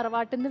എന്റെ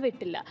തറവാട്ടിന്ന്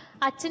വിട്ടില്ല.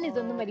 അച്ഛൻ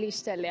ഇതൊന്നും വലിയ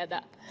ഇഷ്ടല്ലേ.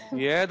 അതാ.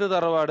 ഏത്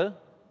തറവാട്?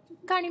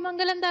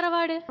 കണിമംഗലം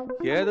തറവാട്.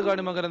 ഏത്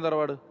കണിമംഗലം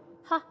തറവാട്?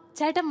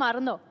 ചേട്ടൻ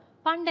മറന്നോ?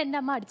 പണ്ട് എന്റെ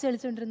അമ്മ അടിച്ചു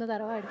കളിച്ചോണ്ടിരുന്ന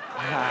തറവാട്.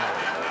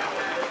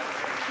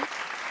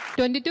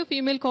 22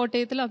 ഫീമെയിൽ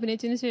കോട്ടയത്തിൽ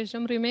അഭിനയിച്ചതിന്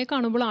ശേഷം റിമയെ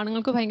കാണുമ്പോൾ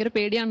ആണുങ്ങൾക്ക് ഭയങ്കര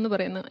പേടിയാണെന്ന്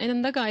പറയുന്നത്.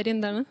 അതിനെന്താ കാര്യം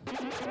എന്താണ്?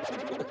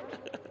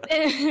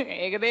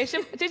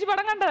 ഏകദേശം. ചേച്ചി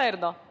പടം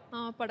കണ്ടതായിരുന്നോ?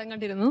 പടം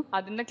കണ്ടിരുന്നു.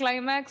 അതിന്റെ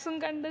ക്ലൈമാക്സും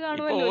കണ്ടു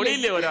കാണുമല്ലോ.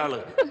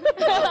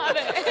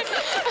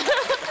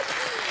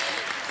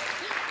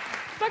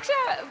 പക്ഷെ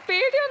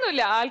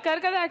പേടിയൊന്നുമില്ല.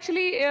 ആൾക്കാർക്ക് അത്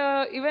ആക്ച്വലി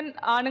ഈവൻ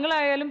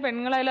ആണുങ്ങളായാലും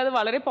പെണ്ണുങ്ങളായാലും അത്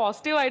വളരെ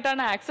പോസിറ്റീവ്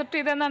ആയിട്ടാണ് ആക്സെപ്റ്റ്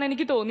ചെയ്തതെന്നാണ്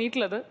എനിക്ക്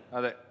തോന്നിയിട്ടുള്ളത്.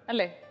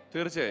 അല്ലേ?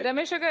 തീർച്ചയായും.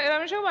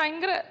 രമേശ്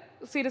ഭയങ്കര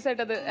സീരിയസ്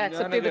ആയിട്ട് അത്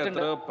ആക്സെപ്റ്റ്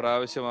ചെയ്തിട്ടുണ്ട്.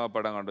 പ്രാവശ്യം ആ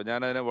പടം കണ്ടു. ഞാൻ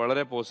അതിനെ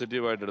വളരെ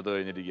പോസിറ്റീവ് ആയിട്ട് എടുത്തു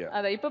കഴിഞ്ഞിരിക്കുക.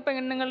 അതെ, ഇപ്പൊ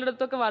പെണ്ണുങ്ങളുടെ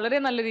അടുത്തൊക്കെ വളരെ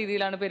നല്ല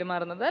രീതിയിലാണ്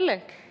പെരുമാറുന്നത് അല്ലേ?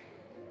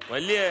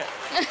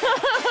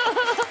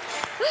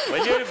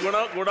 വലിയൊരു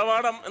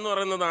ഗുണപാഠം എന്ന്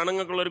പറയുന്നത്,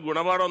 ആണുങ്ങൾക്കുള്ള ഒരു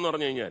ഗുണപാഠം എന്ന്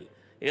പറഞ്ഞു കഴിഞ്ഞാൽ,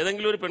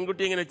 ഏതെങ്കിലും ഒരു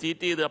പെൺകുട്ടി ഇങ്ങനെ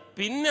ചീറ്റ് ചെയ്ത്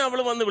പിന്നെ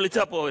അവള് വന്ന്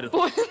വിളിച്ചാ പോവരുത്.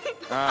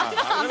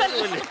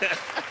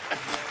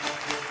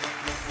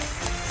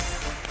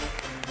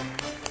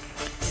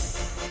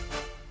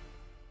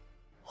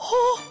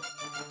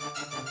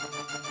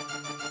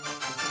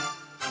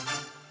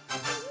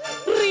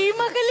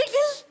 Rima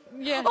Kallingal?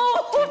 Yeah.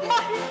 Oh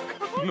my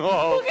God. No.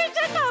 Mukesh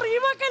and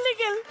Rima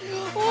Kallingal.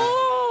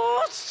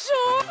 Oh, so.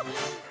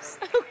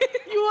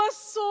 You are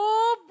so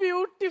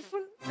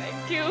beautiful.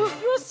 Thank you.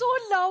 You are so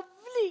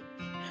lovely.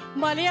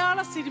 മലയാള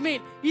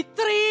സിനിമയിൽ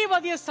ഇത്രയും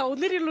അധികം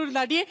സൗന്ദര്യമുള്ള ഒരു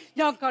നടിയെ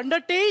ഞാൻ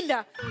കണ്ടിട്ടേയില്ല.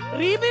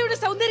 റീമയുടെ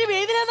സൗന്ദര്യം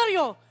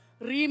ഏതിനാന്നറിയോ?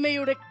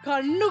 റീമയുടെ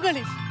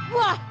കണ്ണുകളിൽ.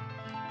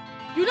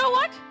 You know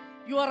what?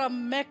 You are a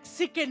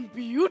Mexican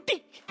beauty.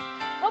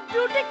 A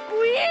beauty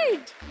queen.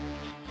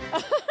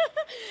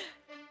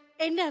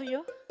 എന്നെ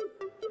അറിയോ?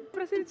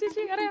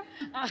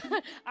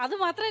 അത്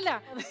മാത്രല്ല,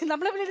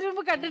 നമ്മളെ ഇതിനു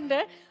മുമ്പ് കണ്ടിട്ടുണ്ട്.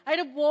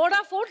 അതിന്റെ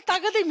വോഡാഫോൺ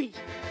തകതിമി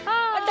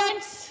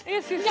ഡാൻസ്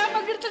ഞാൻ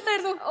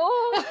പങ്കെടുത്തിട്ടുണ്ടായിരുന്നു.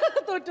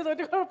 തോറ്റു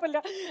കുഴപ്പമില്ല.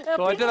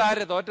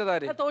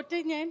 തോറ്റ്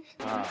ഞാൻ.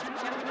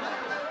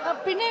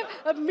 പിന്നെ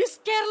മിസ്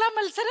കേരള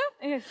മത്സരം,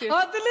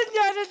 അതിലും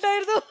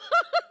ഞാനുണ്ടായിരുന്നു.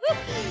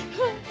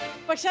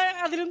 പക്ഷെ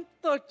അതിലും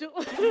തോറ്റു.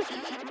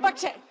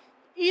 പക്ഷെ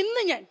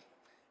ഇന്ന് ഞാൻ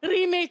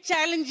റീമയെ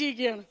ചാലഞ്ച്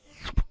ചെയ്യുകയാണ്.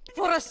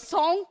 For a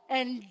song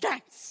and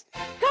dance.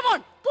 Come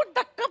on, put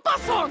the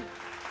kappas on.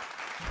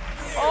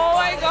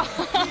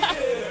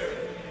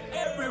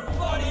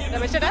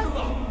 രമേശേട്ടാ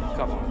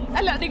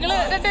അല്ല നിങ്ങള്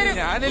രണ്ടുപേരും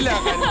ഞാനില്ല.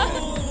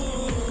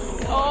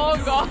 ഓ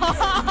ഗോഡ്.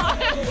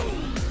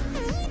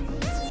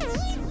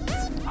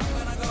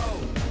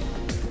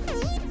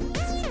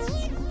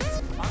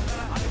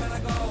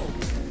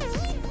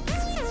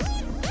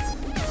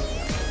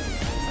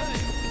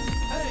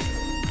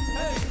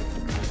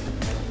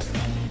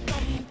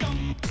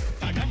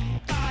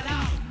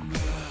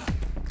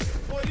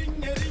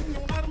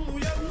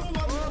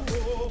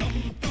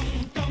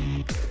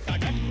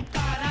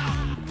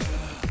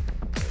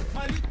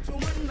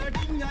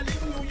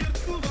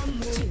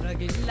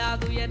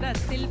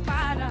 ചിറകില്ലാതുയരത്തിൽ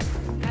പാറ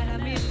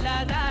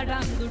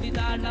കനമില്ലാതാടാം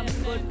തുടിതാളം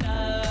കൊണ്ട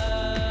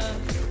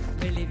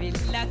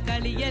വെളിവില്ല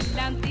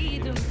കളിയെല്ലാം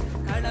തീരും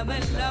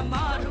കളമെല്ലാം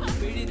മാറും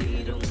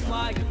പിഴിനീരും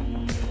മായും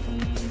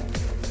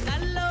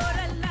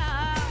നല്ലോരല്ല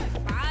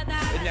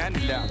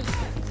ഞാനില്ല.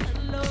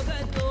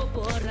 ലോകത്തോ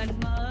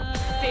പോരന്മാർ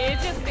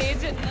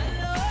സ്റ്റേജ്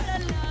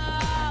നല്ലോരല്ല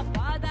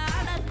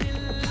പാതാളത്തിൽ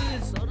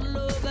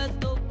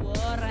സ്വർലോകത്തോ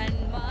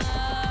പോരന്മാർ.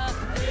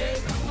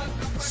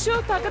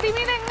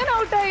 തകതിമീന് എങ്ങനെ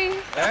ഔട്ടായി?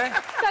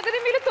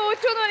 തകതിമീല്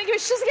തോറ്റോന്നും എനിക്ക്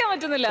വിശ്വസിക്കാൻ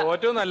പറ്റുന്നില്ല.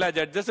 തോറ്റോന്നല്ല,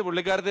 ജഡ്ജസ്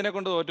പുള്ളിക്കാരത്തിനെ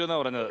കൊണ്ട് തോറ്റോന്നാ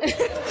പറഞ്ഞത്.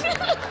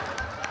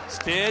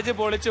 സ്റ്റേജ്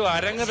പൊളിച്ചു,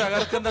 അരങ്ങ്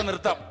തകർക്കുന്ന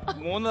നൃത്തം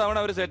 3 തവണ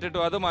അവർ സെറ്റ് ഇട്ടു,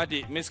 അത് മാറ്റി.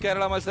 മിസ്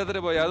കേരള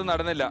മത്സരത്തിന് പോയി, അത്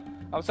നടന്നില്ല.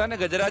 അവസാനം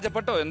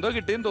ഗജരാജപ്പട്ടോ എന്തോ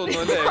കിട്ടിയെന്ന്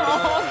തോന്നുന്നു അല്ലേ?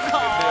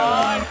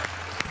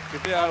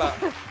 കിട്ടിയ ആളാ.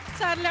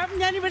 സാറില്ല,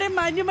 ഞാൻ ഇവിടെ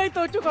മാന്യമായി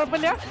തോറ്റു,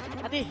 കുഴപ്പമില്ല.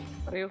 അതെ,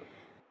 പറയൂ.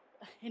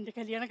 എന്റെ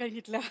കല്യാണം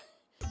കഴിഞ്ഞിട്ടില്ല.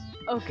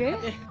 ഓക്കെ.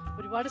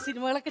 ഒരുപാട്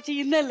സിനിമകളൊക്കെ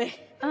ചെയ്യുന്നല്ലേ.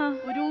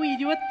 ഒരു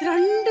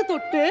 22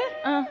 തൊട്ട്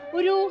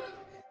ഒരു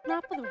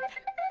 40 വരെ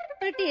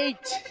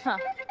 38.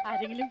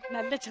 ആരെങ്കിലും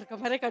നല്ല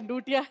ചെറുക്കന്മാരെ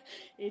കണ്ടുകൂട്ടിയാ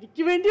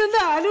എനിക്ക് വേണ്ടി ഒന്ന്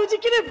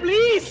ആലോചിക്കണേ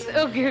പ്ലീസ്.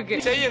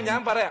 ചെയ്യും, ഞാൻ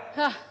പറയാം.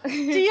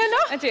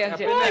 ചെയ്യാലോ?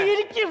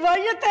 എനിക്ക്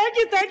വയ്യ. Thank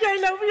you. I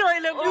love you.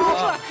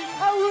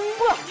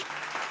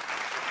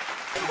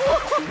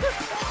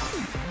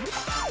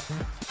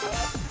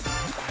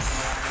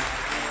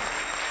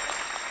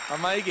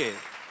 അമ്മായിക്കേ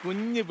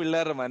കുഞ്ഞു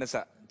പിള്ളേരുടെ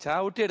മനസ്സാ,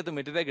 ചാവുട്ടിയെടുത്ത്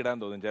മുറ്റത്തേക്ക് ഇടാൻ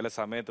തോന്നും ചില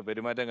സമയത്ത്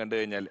പെരുമാറ്റം കണ്ടു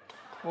കഴിഞ്ഞാൽ.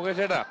 മുകേഷ്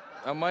ചേട്ടാ,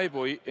 അമ്മായി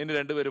പോയി, ഇനി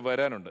 2 പേര്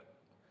വരാനുണ്ട്.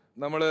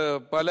 നമ്മള്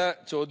പല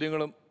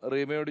ചോദ്യങ്ങളും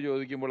റീമയോട്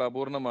ചോദിക്കുമ്പോൾ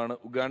അപൂർണമാണ്.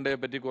 ഉഗാണ്ടയെ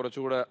പറ്റി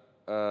കുറച്ചുകൂടെ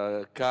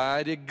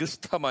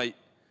കാര്യഗ്രസ്ഥമായി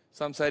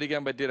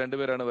സംസാരിക്കാൻ പറ്റിയ 2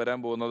 പേരാണ് വരാൻ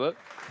പോകുന്നത്.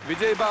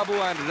 വിജയ് ബാബു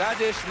ആൻഡ്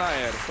രാജേഷ്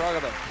നായർ,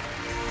 സ്വാഗതം.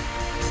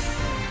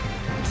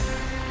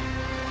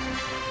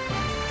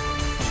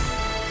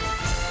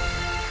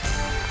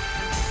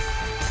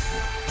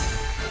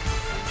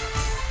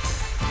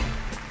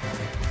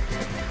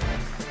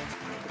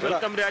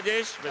 വെൽക്കം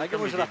രാജേഷ്. വെൽക്കം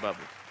വിജയ്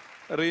ബാബു.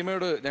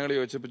 റീമയോട് ഞങ്ങൾ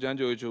ചോദിച്ചപ്പോൾ ഞാൻ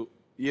ചോദിച്ചു,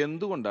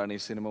 എന്തുകൊണ്ടാണ് ഈ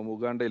സിനിമ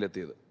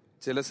ഉഗാണ്ടയിലെത്തിയത്?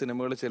 ചില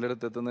സിനിമകൾ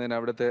ചിലയിടത്ത് എത്തുന്നതിന്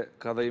അവിടുത്തെ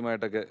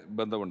കഥയുമായിട്ടൊക്കെ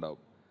ബന്ധമുണ്ടാവും.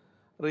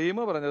 റീമ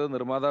പറഞ്ഞത്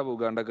നിർമ്മാതാവ്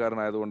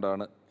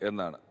ഉഗാണ്ടക്കാരനായതുകൊണ്ടാണ്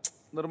എന്നാണ്.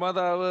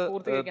 നിർമ്മാതാവ്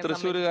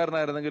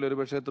തൃശ്ശൂരുകാരനായിരുന്നെങ്കിൽ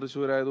ഒരുപക്ഷെ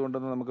തൃശ്ശൂർ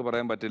ആയതുകൊണ്ടെന്ന് നമുക്ക്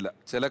പറയാൻ പറ്റില്ല.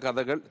 ചില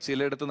കഥകൾ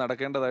ചിലയിടത്ത്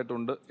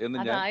നടക്കേണ്ടതായിട്ടുണ്ട് എന്ന്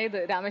ഞാൻ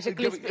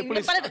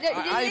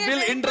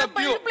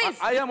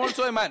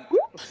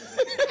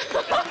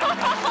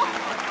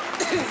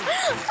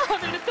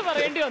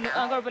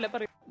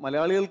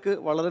മലയാളികൾക്ക്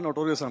വളരെ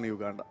നൊട്ടോറിയസ് ആണ്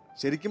യുഗാണ്ട.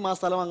 ശരിക്കും ആ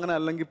സ്ഥലം അങ്ങനെ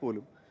അല്ലെങ്കിൽ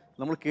പോലും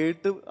നമ്മൾ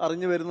കേട്ട്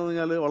അറിഞ്ഞു വരുന്നത്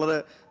വളരെ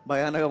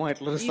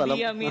ഭയാനകമായിട്ടുള്ളൊരു സ്ഥലം.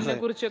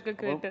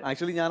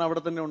 ആക്ച്വലി ഞാൻ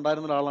അവിടെ തന്നെ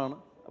ഉണ്ടായിരുന്ന ഒരാളാണ്.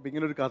 അപ്പൊ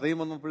ഇങ്ങനെ ഒരു കഥയും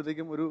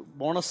വന്നപ്പോഴത്തേക്കും ഒരു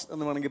ബോണസ്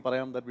എന്ന് വേണമെങ്കിൽ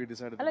പറയാം.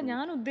 അല്ല,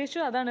 ഞാൻ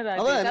ഉദ്ദേശിച്ചത് അതാണ്.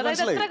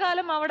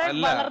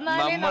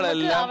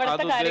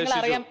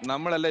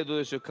 നമ്മളല്ല ഇത്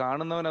ഉദ്ദേശിച്ചു,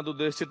 കാണുന്നവൻ അത്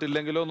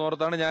ഉദ്ദേശിച്ചിട്ടില്ലെങ്കിലോ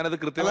എന്നോർത്താണ് ഞാനത്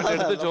കൃത്യമായിട്ട്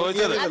എടുത്ത്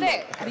ചോദിച്ചത്.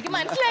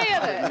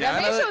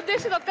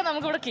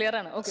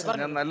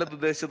 ഞാൻ നല്ലത്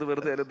ഉദ്ദേശിച്ചത്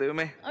വെറുതെ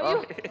ദൈവമേ.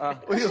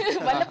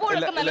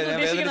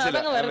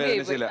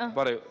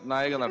 പറയൂ,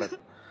 നായക നടൻ.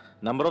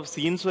 നമ്പർ ഓഫ്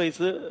സീൻസ്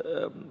വൈസ്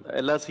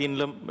എല്ലാ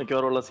സീനിലും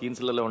മിക്കവാറുള്ള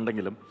സീൻസിലെല്ലാം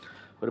ഉണ്ടെങ്കിലും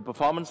ഒരു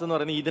പെർഫോമൻസ് എന്ന്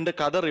പറയുന്നത് ഇതിന്റെ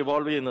കഥ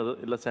റിവോൾവ് ചെയ്യുന്നത്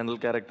ഇല്ല സെൻട്രൽ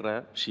ക്യാരക്ടറായ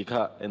ഷിഖ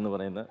എന്ന്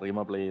പറയുന്ന റീമ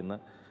പ്ലേ ചെയ്യുന്ന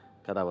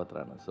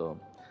കഥാപാത്രമാണ്. So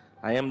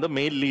I am the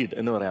main lead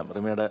എന്ന് പറയാം.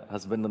 റിമയുടെ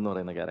ഹസ്ബൻഡ് എന്ന്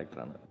പറയുന്ന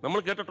ക്യാരക്ടറാണ്. നമ്മൾ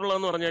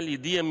കേട്ടിട്ടുള്ളതെന്ന് പറഞ്ഞാൽ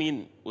ഇദി അമീൻ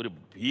ഒരു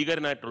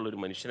ഭീകരനായിട്ടുള്ള ഒരു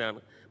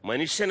മനുഷ്യനാണ്.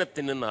 മനുഷ്യനെ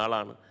തിന്നുന്ന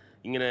ആളാണ്.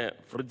 ഇങ്ങനെ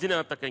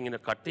ഫ്രിഡ്ജിനകത്തൊക്കെ ഇങ്ങനെ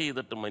കട്ട്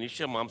ചെയ്തിട്ട്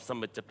മനുഷ്യ മാംസം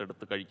വെച്ചിട്ട്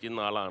എടുത്ത്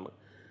കഴിക്കുന്ന ആളാണ്.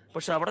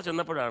 പക്ഷെ അവിടെ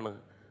ചെന്നപ്പോഴാണ്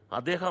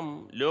അദ്ദേഹം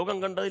ലോകം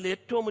കണ്ടതിൽ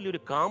ഏറ്റവും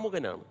വലിയൊരു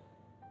കാമുകനാണ്.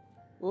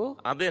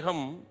 അദ്ദേഹം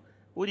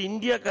ഒരു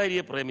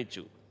ഇന്ത്യക്കാരിയെ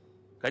പ്രേമിച്ചു,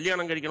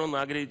 കല്യാണം കഴിക്കണമെന്ന്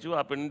ആഗ്രഹിച്ചു.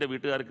 ആ പെണ്ണിൻ്റെ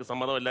വീട്ടുകാർക്ക്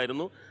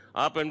സമ്മതമല്ലായിരുന്നു.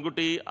 ആ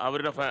പെൺകുട്ടിയെ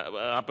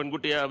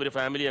അവർ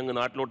ഫാമിലി അങ്ങ്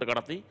നാട്ടിലോട്ട്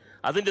കടത്തി.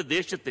 അതിൻ്റെ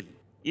ദേഷ്യത്തിൽ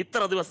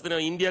ഇത്ര ദിവസത്തിന്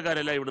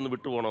ഇന്ത്യക്കാരെല്ലാം ഇവിടുന്ന്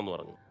വിട്ടുപോകണമെന്ന്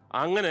പറഞ്ഞു.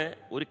 അങ്ങനെ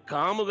ഒരു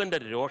കാമുകൻ്റെ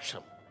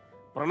രോഷം,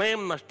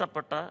 പ്രണയം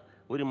നഷ്ടപ്പെട്ട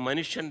ഒരു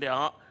മനുഷ്യൻ്റെ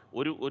ആ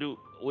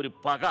ഒരു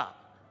പക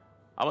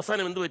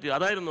അവസാനം എന്ത് പറ്റി?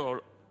 അതായിരുന്നു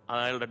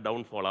അയാളുടെ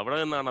ഡൗൺഫോൾ. അവിടെ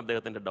നിന്നാണ്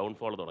അദ്ദേഹത്തിൻ്റെ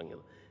ഡൗൺഫോൾ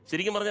തുടങ്ങിയത്.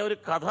 ശരിക്കും പറഞ്ഞാൽ ഒരു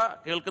കഥ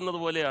കേൾക്കുന്നത്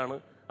പോലെയാണ്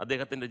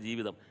അദ്ദേഹത്തിൻ്റെ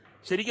ജീവിതം.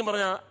 ശരിക്കും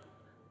പറഞ്ഞാൽ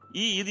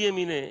ഈ ഇദി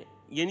അമീനെ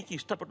എനിക്ക്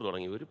ഇഷ്ടപ്പെട്ടു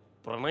തുടങ്ങി. ഒരു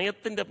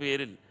പ്രണയത്തിൻ്റെ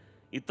പേരിൽ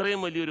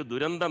ഇത്രയും വലിയൊരു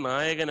ദുരന്ത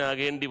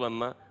നായകനാകേണ്ടി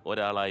വന്ന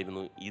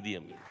ഒരാളായിരുന്നു ഇദി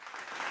അമീൻ.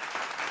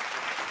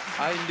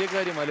 ആ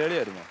ഇന്ത്യക്കാരി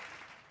മലയാളിയായിരുന്നോ?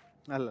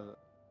 അല്ലത്.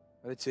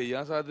 അത്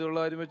ചെയ്യാൻ സാധ്യതയുള്ള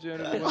കാര്യം വെച്ച്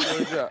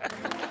ചോദിച്ചാ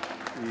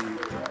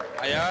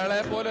അയാളെ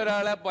പോലെ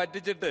ഒരാളെ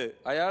പറ്റിച്ചിട്ട്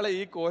അയാളെ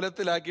ഈ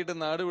കോലത്തിലാക്കിയിട്ട്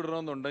നാട്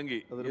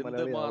വിടണമെന്നുണ്ടെങ്കിൽ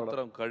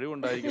എന്തുമാത്രം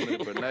കഴിവുണ്ടായിരിക്കുന്ന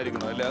ഒരു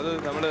പെണ്ണായിരിക്കണം അല്ലെ? അത്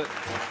നമ്മള്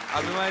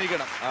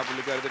അഭിമാനിക്കണം ആ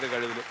പുള്ളിക്കാരത്തിന്റെ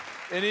കഴിവില്.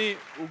 ഇനി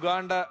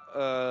ഉഗാണ്ട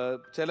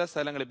ചില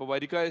സ്ഥലങ്ങൾ ഇപ്പൊ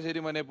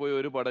വരിക്കാശ്ശേരി മനെ പോയി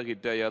ഒരു പടം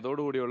ഹിറ്റായി,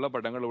 അതോടുകൂടിയുള്ള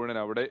പടങ്ങൾ മുഴുവൻ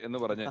അവിടെ എന്ന്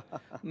പറഞ്ഞ്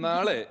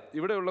നാളെ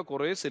ഇവിടെയുള്ള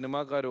കുറെ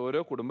സിനിമാക്കാർ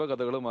ഓരോ കുടുംബ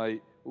കഥകളുമായി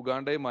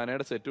ഉഗാണ്ടയും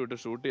മനയുടെ സെറ്റ് വിട്ട്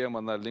ഷൂട്ട് ചെയ്യാൻ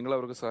വന്നാൽ നിങ്ങൾ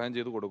അവർക്ക് സഹായം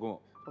ചെയ്ത് കൊടുക്കുമോ?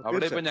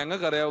 അവിടെ ഇപ്പൊ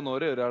ഞങ്ങൾക്ക് അറിയാവുന്ന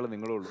ഒരേ ഒരാൾ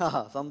നിങ്ങളേ ഉള്ളൂ.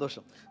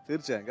 സന്തോഷം,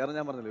 തീർച്ചയായും. കാരണം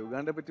ഞാൻ പറഞ്ഞില്ലേ,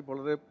 ഉഗാണ്ടയെ പറ്റി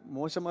വളരെ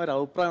മോശമായ ഒരു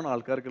അഭിപ്രായമാണ്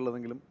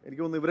ആൾക്കാർക്കുള്ളതെങ്കിലും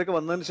എനിക്ക് തോന്നുന്നു ഇവരൊക്കെ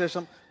വന്നതിന്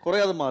ശേഷം കുറെ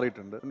അത്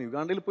മാറിയിട്ടുണ്ട്. പിന്നെ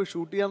യുഗാണ്ടയിൽ പോയി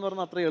ഷൂട്ട് ചെയ്യാന്ന്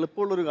പറഞ്ഞാൽ അത്ര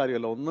എളുപ്പമുള്ള ഒരു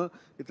കാര്യമല്ല. ഒന്ന്,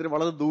 ഇത്രയും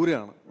വളരെ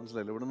ദൂരെയാണ്,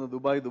 മനസ്സിലായില്ല. ഇവിടുന്ന്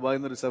ദുബായ്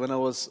എന്നൊരു 7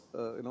 hours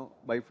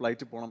ബൈ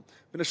ഫ്ലൈറ്റ് പോകണം.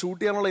 പിന്നെ ഷൂട്ട്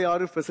ചെയ്യാനുള്ള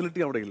യാതൊരു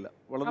ഫെസിലിറ്റി അവിടെ ഇല്ല.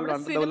 വളരെ ഒരു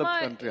അൺഡെവലപ്ഡ്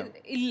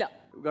കൺട്രിയാണ് ഇല്ല.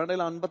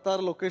 ഉഗാണ്ടയിൽ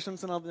 56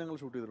 ലൊക്കേഷൻസിനകത്ത് ഞങ്ങൾ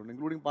ഷൂട്ട് ചെയ്തിട്ടുണ്ട്,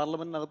 ഇൻക്ലൂഡിംഗ്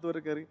പാർലമെന്റിനകത്ത്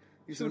വരെ കയറി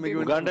ഈ സിനിമയ്ക്ക്.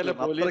 ഉഗാണ്ടയിലെ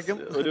പോലീസ്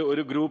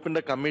ഒരു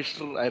ഗ്രൂപ്പിന്റെ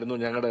കമ്മീഷണർ ആയിരുന്നു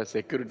ഞങ്ങളുടെ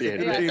സെക്യൂരിറ്റി.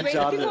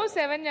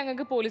 24/7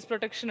 ഞങ്ങൾക്ക് പോലീസ്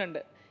പ്രൊട്ടക്ഷൻ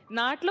ഉണ്ട്.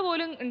 നാട്ടില്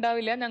പോലും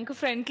ഉണ്ടാവില്ല. ഞങ്ങൾക്ക്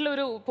ഫ്രണ്ടിൽ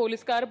ഒരു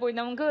പോലീസുകാർ പോയി,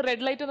 നമുക്ക്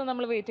റെഡ് ലൈറ്റ് ഒന്നും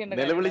നമ്മൾ വെയിറ്റ് ചെയ്യേണ്ട.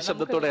 നിലവിളി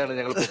ശബ്ദത്തോടെയാണ്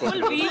ഞങ്ങൾ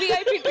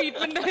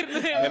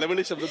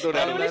നിലവിളി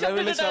ശബ്ദത്തോടെ.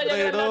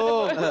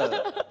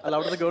 അല്ല,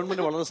 അവിടുത്തെ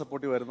ഗവൺമെന്റ് വളരെ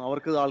സപ്പോർട്ടീവ് ആയിരുന്നു.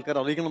 അവർക്ക് ആൾക്കാർ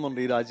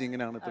അറിയിക്കണമെന്നുണ്ട് ഈ രാജ്യം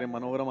ഇങ്ങനെയാണ്, ഇത്രയും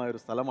മനോഹരമായ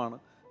ഒരു സ്ഥലമാണ്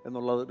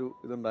എന്നുള്ള ഒരു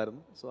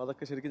ഇതുണ്ടായിരുന്നു. സോ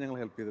അതൊക്കെ ശരിക്കും ഞങ്ങൾ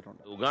ഹെൽപ്പ്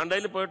ചെയ്തിട്ടുണ്ട്.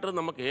 ഉഗാണ്ടയിൽ പോയിട്ട്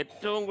നമുക്ക്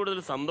ഏറ്റവും കൂടുതൽ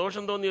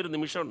സന്തോഷം തോന്നിയ ഒരു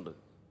നിമിഷമുണ്ട്.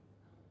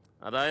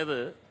 അതായത്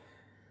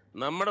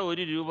നമ്മുടെ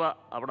 1 രൂപ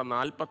അവിടെ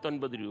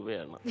 49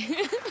 രൂപയാണ്.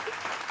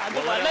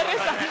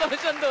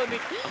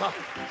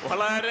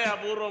 വളരെ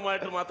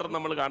അപൂർവമായിട്ട് മാത്രം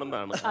നമ്മൾ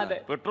കാണുന്നതാണ്.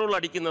 പെട്രോൾ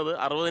അടിക്കുന്നത്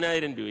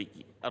 60,000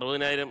 രൂപയ്ക്ക്,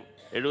 60,000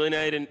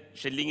 70,000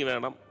 ഷെല്ലിങ്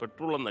വേണം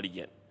പെട്രോൾ ഒന്ന്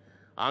അടിക്കാൻ.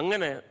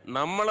 അങ്ങനെ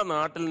നമ്മളെ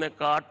നാട്ടിലിനെ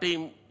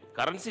കാട്ടിയും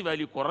കറൻസി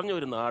വാല്യൂ കുറഞ്ഞ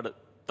ഒരു നാട്,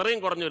 ഇത്രയും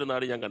കുറഞ്ഞൊരു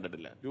നാട് ഞാൻ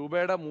കണ്ടിട്ടില്ല.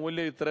 രൂപയുടെ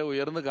മൂല്യം ഇത്ര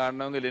ഉയർന്നു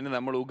കാണണമെങ്കിൽ ഇനി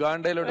നമ്മൾ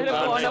ഉഗാണ്ടയിലോട്ട്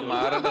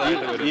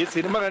മാറേണ്ടതായിട്ട്. ഈ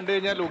സിനിമ കണ്ടു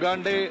കഴിഞ്ഞാൽ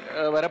ഉഗാണ്ട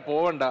വരെ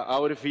പോവണ്ട, ആ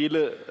ഒരു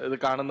ഫീല് ഇത്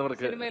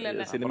കാണുന്നവർക്ക്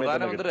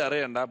പ്രധാനമന്ത്രി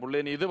അറിയണ്ട. പുള്ളി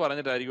ഇനി ഇത്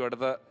പറഞ്ഞിട്ടായിരിക്കും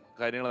അടുത്ത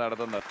കാര്യങ്ങൾ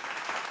നടത്തുന്നത്.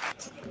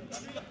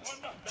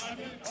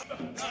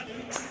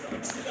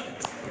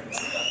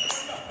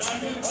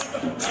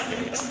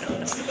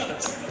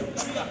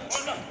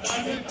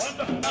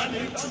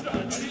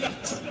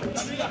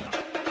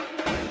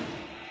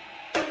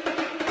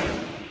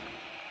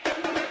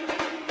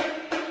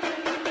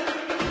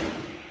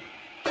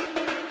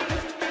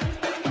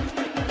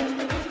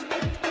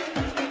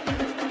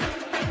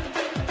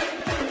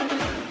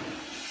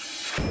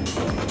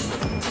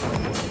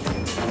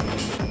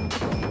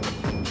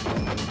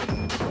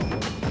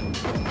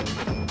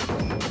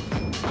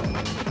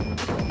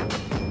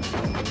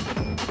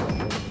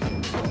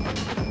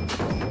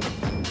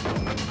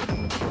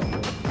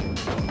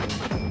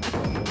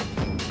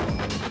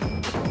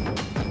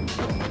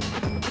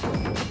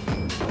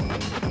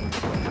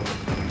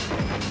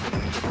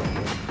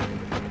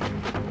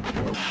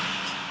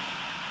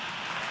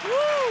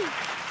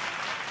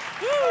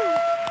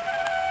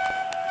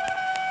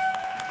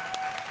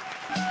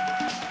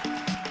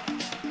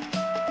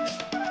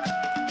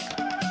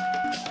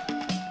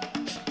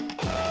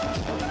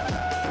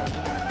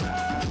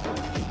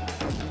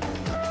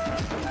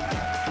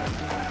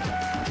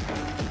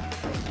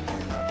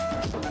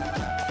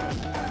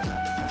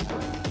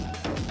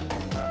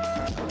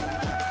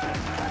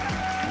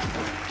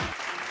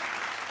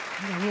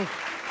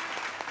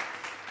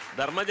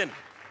 ധർമ്മജൻ,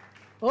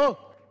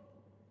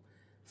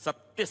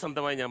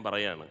 സത്യസന്ധമായി ഞാൻ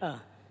പറയാണ്,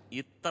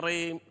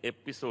 ഇത്രയും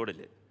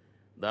എപ്പിസോഡില്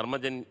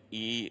ധർമ്മജൻ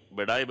ഈ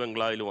ബഡായ്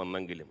ബംഗ്ലാവിൽ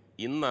വന്നെങ്കിലും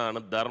ഇന്നാണ്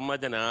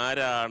ധർമ്മജൻ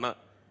ആരാണ്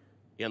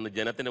എന്ന്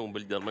ജനത്തിന്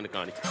മുമ്പിൽ ധർമ്മന്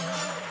കാണിച്ചു.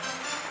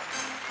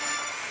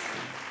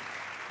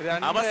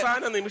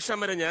 അവസാന നിമിഷം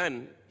വരെ ഞാൻ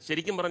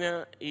ശരിക്കും പറഞ്ഞ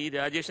ഈ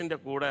രാജേഷിന്റെ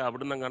കൂടെ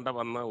അവിടുന്ന്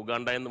വന്ന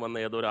ഉഗാണ്ടയിൽ നിന്ന്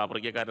വന്ന ഏതോ ഒരു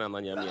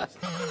ആഫ്രിക്കക്കാരനാണെന്നാണ് ഞാൻ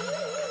വിചാരിച്ചത്.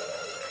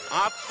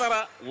 അത്ര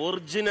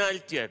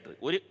ഒറിജിനാലിറ്റി ആയിട്ട്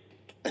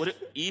ഒരു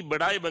ഈ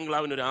ബഡായ്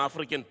ബംഗ്ലാവിന് ഒരു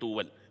ആഫ്രിക്കൻ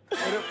തൂവൽ.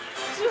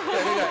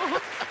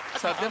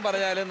 സത്യം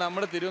പറഞ്ഞാല്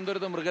നമ്മുടെ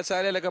തിരുവനന്തപുരത്ത്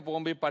മൃഗശാലയിലൊക്കെ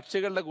പോകുമ്പോ ഈ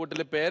പക്ഷികളുടെ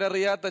കൂട്ടിൽ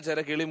പേരറിയാത്ത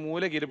ചില കിളി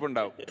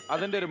മൂലക്കിരിപ്പുണ്ടാവും.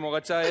 അതിന്റെ ഒരു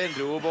മുഖച്ഛായയും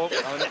രൂപവും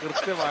അവന്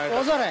കൃത്യമായിട്ട്.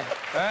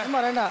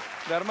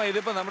 ധർമ്മ,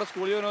 ഇതിപ്പോ നമ്മുടെ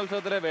സ്കൂൾ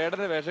യുവനോത്സവത്തിലെ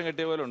വേടന്റെ വേഷം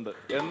കെട്ടിയ പോലെ ഉണ്ട്.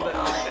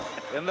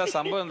 എന്താ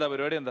സംഭവം? എന്താ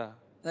പരിപാടി? എന്താ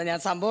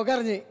ഞാൻ സംഭവം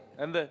അറിഞ്ഞ്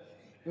എന്ത്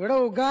ഇവിടെ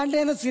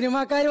ഉഗാണ്ടന്ന്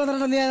സിനിമാക്കാര്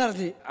വന്നിട്ടുണ്ടെന്ന് ഞാൻ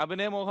അറിഞ്ഞു.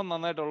 അഭിനയമോഹം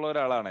നന്നായിട്ടുള്ള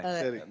ഒരാളാണ്.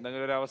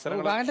 എന്തെങ്കിലും ഒരു അവസരം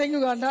ഉഗാണ്ടെങ്കിൽ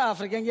ഉഗാണ്ട,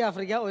 ആഫ്രിക്കെങ്കിൽ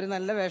ആഫ്രിക്ക, ഒരു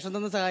നല്ല വേഷം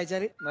തന്ന്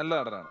സഹായിച്ചാൽ നല്ല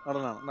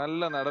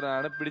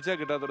നടനാണ്. പിടിച്ചാൽ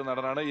കിട്ടാത്തൊരു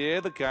നടനാണ്.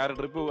 ഏത്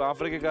ക്യാരക്ടർ, ഇപ്പൊ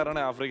ആഫ്രിക്കക്കാരാണ്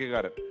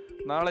ആഫ്രിക്കക്കാരൻ.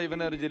 നാളെ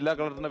ഇവനെ ഒരു ജില്ലാ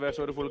കളക്ടറിന്റെ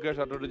വേഷം, ഒരു ഫുൾ കെ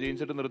ഷർട്ട്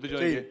ജീൻസ് ഇട്ട് നിർത്തിച്ചു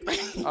നോക്കിയേ,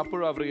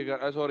 അപ്പോഴും ആഫ്രിക്കക്കാർ,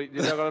 സോറി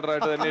ജില്ലാ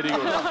കളക്ടറായിട്ട് തന്നെ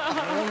ഇരിക്കും.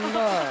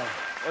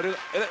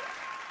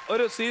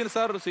 ഒരു സീൻ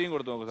സാർ, ഒരു സീൻ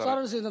കൊടുത്തു നോക്കൂ സാർ.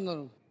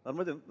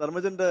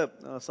 ധർമ്മജന്റെ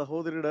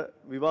സഹോദരിയുടെ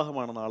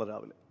വിവാഹമാണ് നാളെ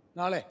രാവിലെ.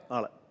 നാളെ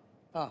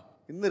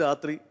ഇന്ന്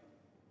രാത്രി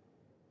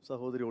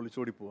സഹോദരി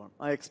ഒളിച്ചോടി പോവാണ്.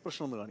 ആ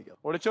എക്സ്പ്രഷൻ ഒന്ന് കാണിക്കാം.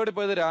 ഒളിച്ചോടി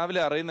പോയത്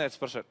രാവിലെ അറിയുന്ന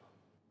എക്സ്പ്രഷൻ.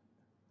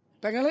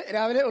 പെങ്ങള്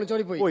രാവിലെ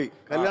ഒളിച്ചോടി പോയി.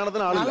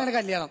 കല്യാണത്തിന് ആളില്ല.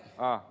 കല്യാണം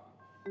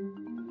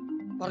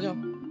പറഞ്ഞോ.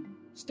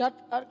 Start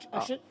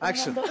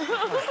action.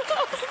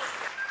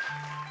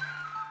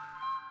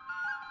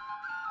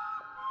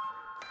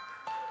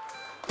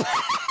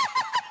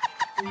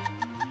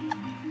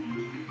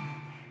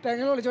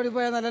 പെങ്ങൾ വിളിച്ചോടി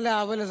പോയാൽ നല്ല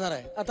ലാഭമല്ലേ സാറേ?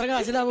 അത്ര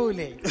കാശ്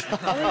ലാഭമില്ലേ?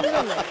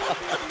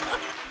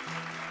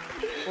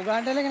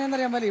 ഉഗാണ്ടയിൽ എങ്ങനെയാണെന്ന്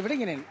അറിയാൻ പറ്റില്ല, ഇവിടെ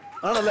ഇങ്ങനെയാണ്.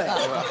 ആണല്ലേ?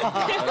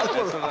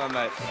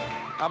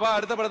 അപ്പൊ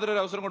അടുത്ത പടത്തിൽ ഒരു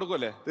അവസരം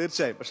കൊടുക്കുമല്ലേ?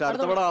 തീർച്ചയായും. പക്ഷെ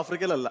അടുത്ത പടം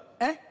ആഫ്രിക്കയിലല്ല.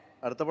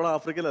 അടുത്ത പടം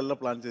ആഫ്രിക്കയിലല്ല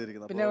പ്ലാൻ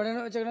ചെയ്തിരിക്കുന്നത്. പിന്നെ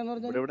എവിടെയാണ് വെച്ചേക്കണെന്ന്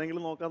പറഞ്ഞാൽ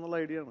എവിടെയെങ്കിലും നോക്കാന്നുള്ള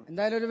ഐഡിയ ആണ്.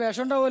 എന്തായാലും ഒരു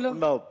വേഷം ഉണ്ടാവുമല്ലോ.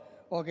 ഉണ്ടാവും.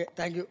 ഓക്കെ,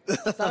 താങ്ക് യു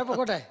സാറേ.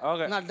 പൊക്കോട്ടെ,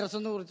 അഡ്രസ്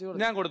ഒന്ന് കുറിച്ച്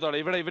ഞാൻ കൊടുത്തോളാം.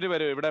 ഇവര്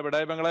വരും, ഇവിടെ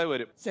ബഡായി ബംഗ്ലാവ്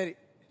വരും. ശരി,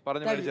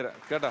 പറഞ്ഞു മേടിച്ചുതരാം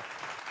കേട്ടാ.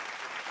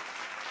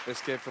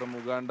 എസ്കേപ്പ് ഫ്രം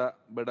ഉഗാണ്ട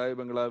ബഡായി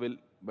ബംഗ്ലാവിൽ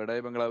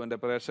ബഡായി ബംഗ്ലാവിന്റെ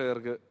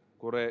പ്രേക്ഷകർക്ക്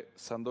കുറെ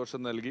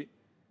സന്തോഷം നൽകി.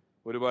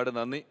 ഒരുപാട്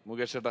നന്ദി.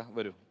 മുകേഷ് ചേട്ടാ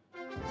വരൂ.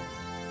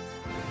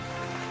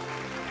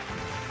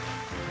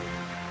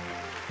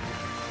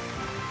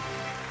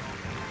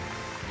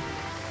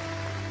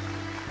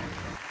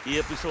 ഈ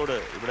എപ്പിസോഡ്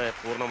ഇവിടെ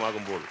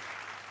പൂർണ്ണമാകുമ്പോൾ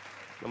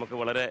നമുക്ക്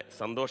വളരെ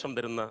സന്തോഷം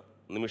തരുന്ന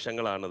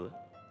നിമിഷങ്ങളാണിത്.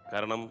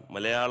 കാരണം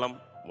മലയാളം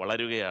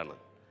വളരുകയാണ്.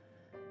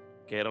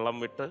 കേരളം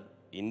വിട്ട്,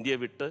 ഇന്ത്യ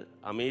വിട്ട്,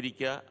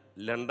 അമേരിക്ക,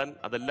 ലണ്ടൻ,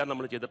 അതെല്ലാം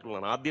നമ്മൾ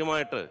ചെയ്തിട്ടുള്ളതാണ്.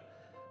 ആദ്യമായിട്ട്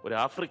ഒരു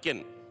ആഫ്രിക്കൻ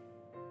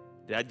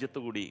രാജ്യത്തു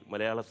കൂടി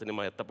മലയാള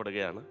സിനിമ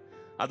എത്തപ്പെടുകയാണ്.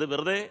 അത്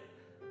വെറുതെ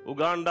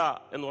ഉഗാണ്ട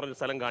എന്ന് പറഞ്ഞ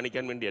സ്ഥലം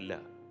കാണിക്കാൻ വേണ്ടിയല്ല.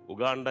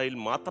 ഉഗാണ്ടയിൽ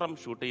മാത്രം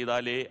ഷൂട്ട്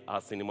ചെയ്താലേ ആ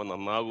സിനിമ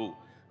നന്നാകൂ,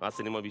 ആ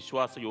സിനിമ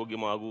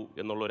വിശ്വാസയോഗ്യമാകൂ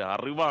എന്നുള്ളൊരു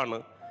അറിവാണ്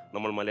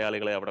നമ്മൾ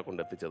മലയാളികളെ അവിടെ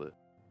കൊണ്ടെത്തിച്ചത്.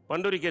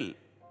 പണ്ടൊരിക്കൽ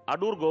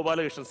അടൂർ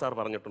ഗോപാലകൃഷ്ണൻ സാർ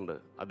പറഞ്ഞിട്ടുണ്ട്,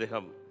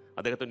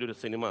 അദ്ദേഹത്തിൻ്റെ ഒരു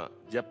സിനിമ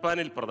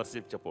ജപ്പാനിൽ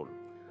പ്രദർശിപ്പിച്ചപ്പോൾ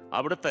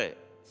അവിടുത്തെ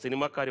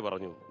സിനിമാക്കാർ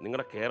പറഞ്ഞു,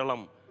 നിങ്ങളുടെ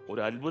കേരളം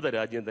ഒരു അത്ഭുത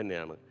രാജ്യം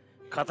തന്നെയാണ്.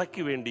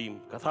 കഥയ്ക്ക് വേണ്ടിയും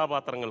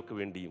കഥാപാത്രങ്ങൾക്ക്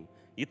വേണ്ടിയും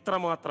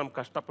ഇത്രമാത്രം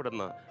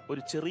കഷ്ടപ്പെടുന്ന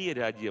ഒരു ചെറിയ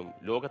രാജ്യം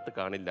ലോകത്ത്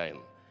കാണില്ല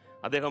എന്ന്.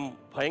 അദ്ദേഹം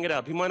ഭയങ്കര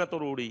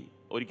അഭിമാനത്തോടുകൂടി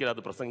ഒരിക്കൽ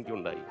അത്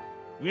പ്രസംഗിക്കുകയുണ്ടായി.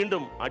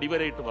 വീണ്ടും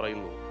അടിവരയിട്ട്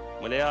പറയുന്നു,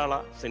 മലയാള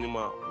സിനിമ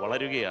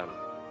വളരുകയാണ്.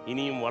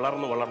 ഇനിയും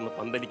വളർന്ന് വളർന്ന്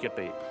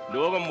പന്തലിക്കട്ടെ,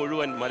 ലോകം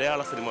മുഴുവൻ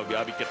മലയാള സിനിമ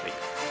വ്യാപിക്കട്ടെ.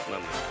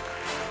 നന്ദി.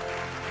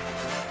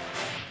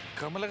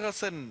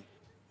 കമലഹാസൻ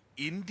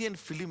ഇന്ത്യൻ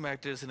ഫിലിം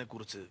ആക്ടേഴ്സിനെ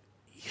കുറിച്ച്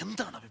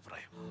എന്താണ്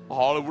അഭിപ്രായം?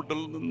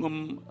 ഹോളിവുഡിൽ നിന്നും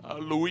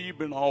ലൂയി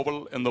ബിനോവൽ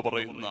എന്ന്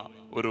പറയുന്ന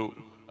ഒരു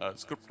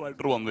സ്ക്രിപ്റ്റ്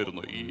റൈറ്റർ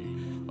വന്നിരുന്നു. ഈ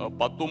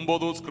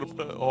 19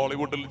 സ്ക്രിപ്റ്റ്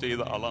ഹോളിവുഡിൽ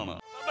ചെയ്ത ആളാണ്.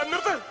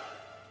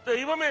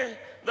 ദൈവമേ,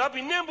 ദാ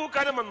പിന്നെയും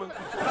പൂക്കാലം വന്നു.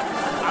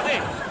 അതെ,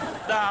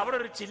 അവിടെ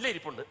ഒരു ചില്ല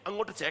ഇരിപ്പുണ്ട്,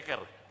 അങ്ങോട്ട്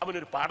ചേക്കേറ്,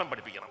 അവനൊരു പാഠം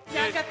പഠിപ്പിക്കണം.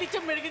 ഞാൻ കത്തിച്ച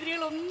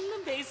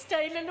മെഴുകുതിരികളൊന്നും വേസ്റ്റ്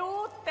ആയില്ലല്ലോ.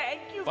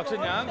 Thank you. പക്ഷെ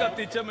ഞാൻ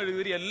കത്തിച്ച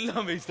മെഴുകുതിരി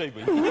എല്ലാം വേസ്റ്റ് ആയി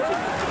പോയി.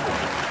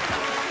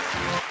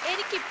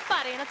 എനിക്കിപ്പ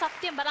അറിയണം,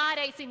 സത്യം പറ,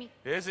 ആരായി സിമി?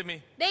 സിമി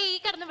ദേ ഈ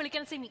കിടന്ന്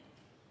വിളിക്കണം സിമി.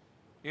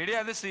 എടി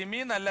അത് സിമി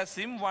എന്നല്ല,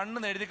 സിം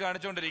 1 എഴുതി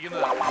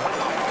കാണിച്ചോണ്ടിരിക്കുന്നത്.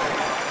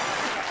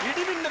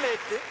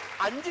 ഇടിമിന്നലേറ്റ്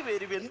 5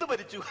 പേര് വെന്ത്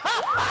മരിച്ചു.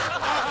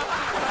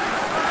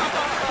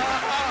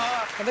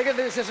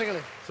 എന്തൊക്കെയുണ്ട്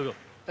വിശേഷങ്ങള്? സുഖം.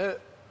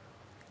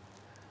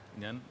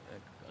 ഞാൻ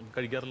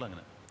കഴിക്കാറില്ല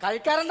അങ്ങനെ.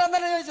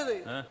 കഴിക്കാറുണ്ടെന്നല്ലേ ചോദിച്ചത്?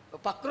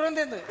 പക്രു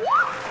എന്തെന്ന്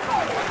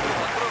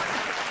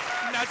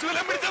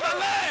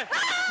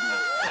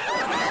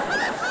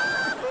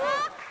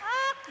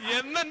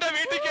എന്നെ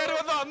വീട്ടിൽ കയറി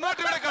വന്നു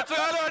അങ്ങോട്ട് ഇവിടെ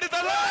കച്ചകാലം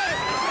അടിത്തല്ലേ.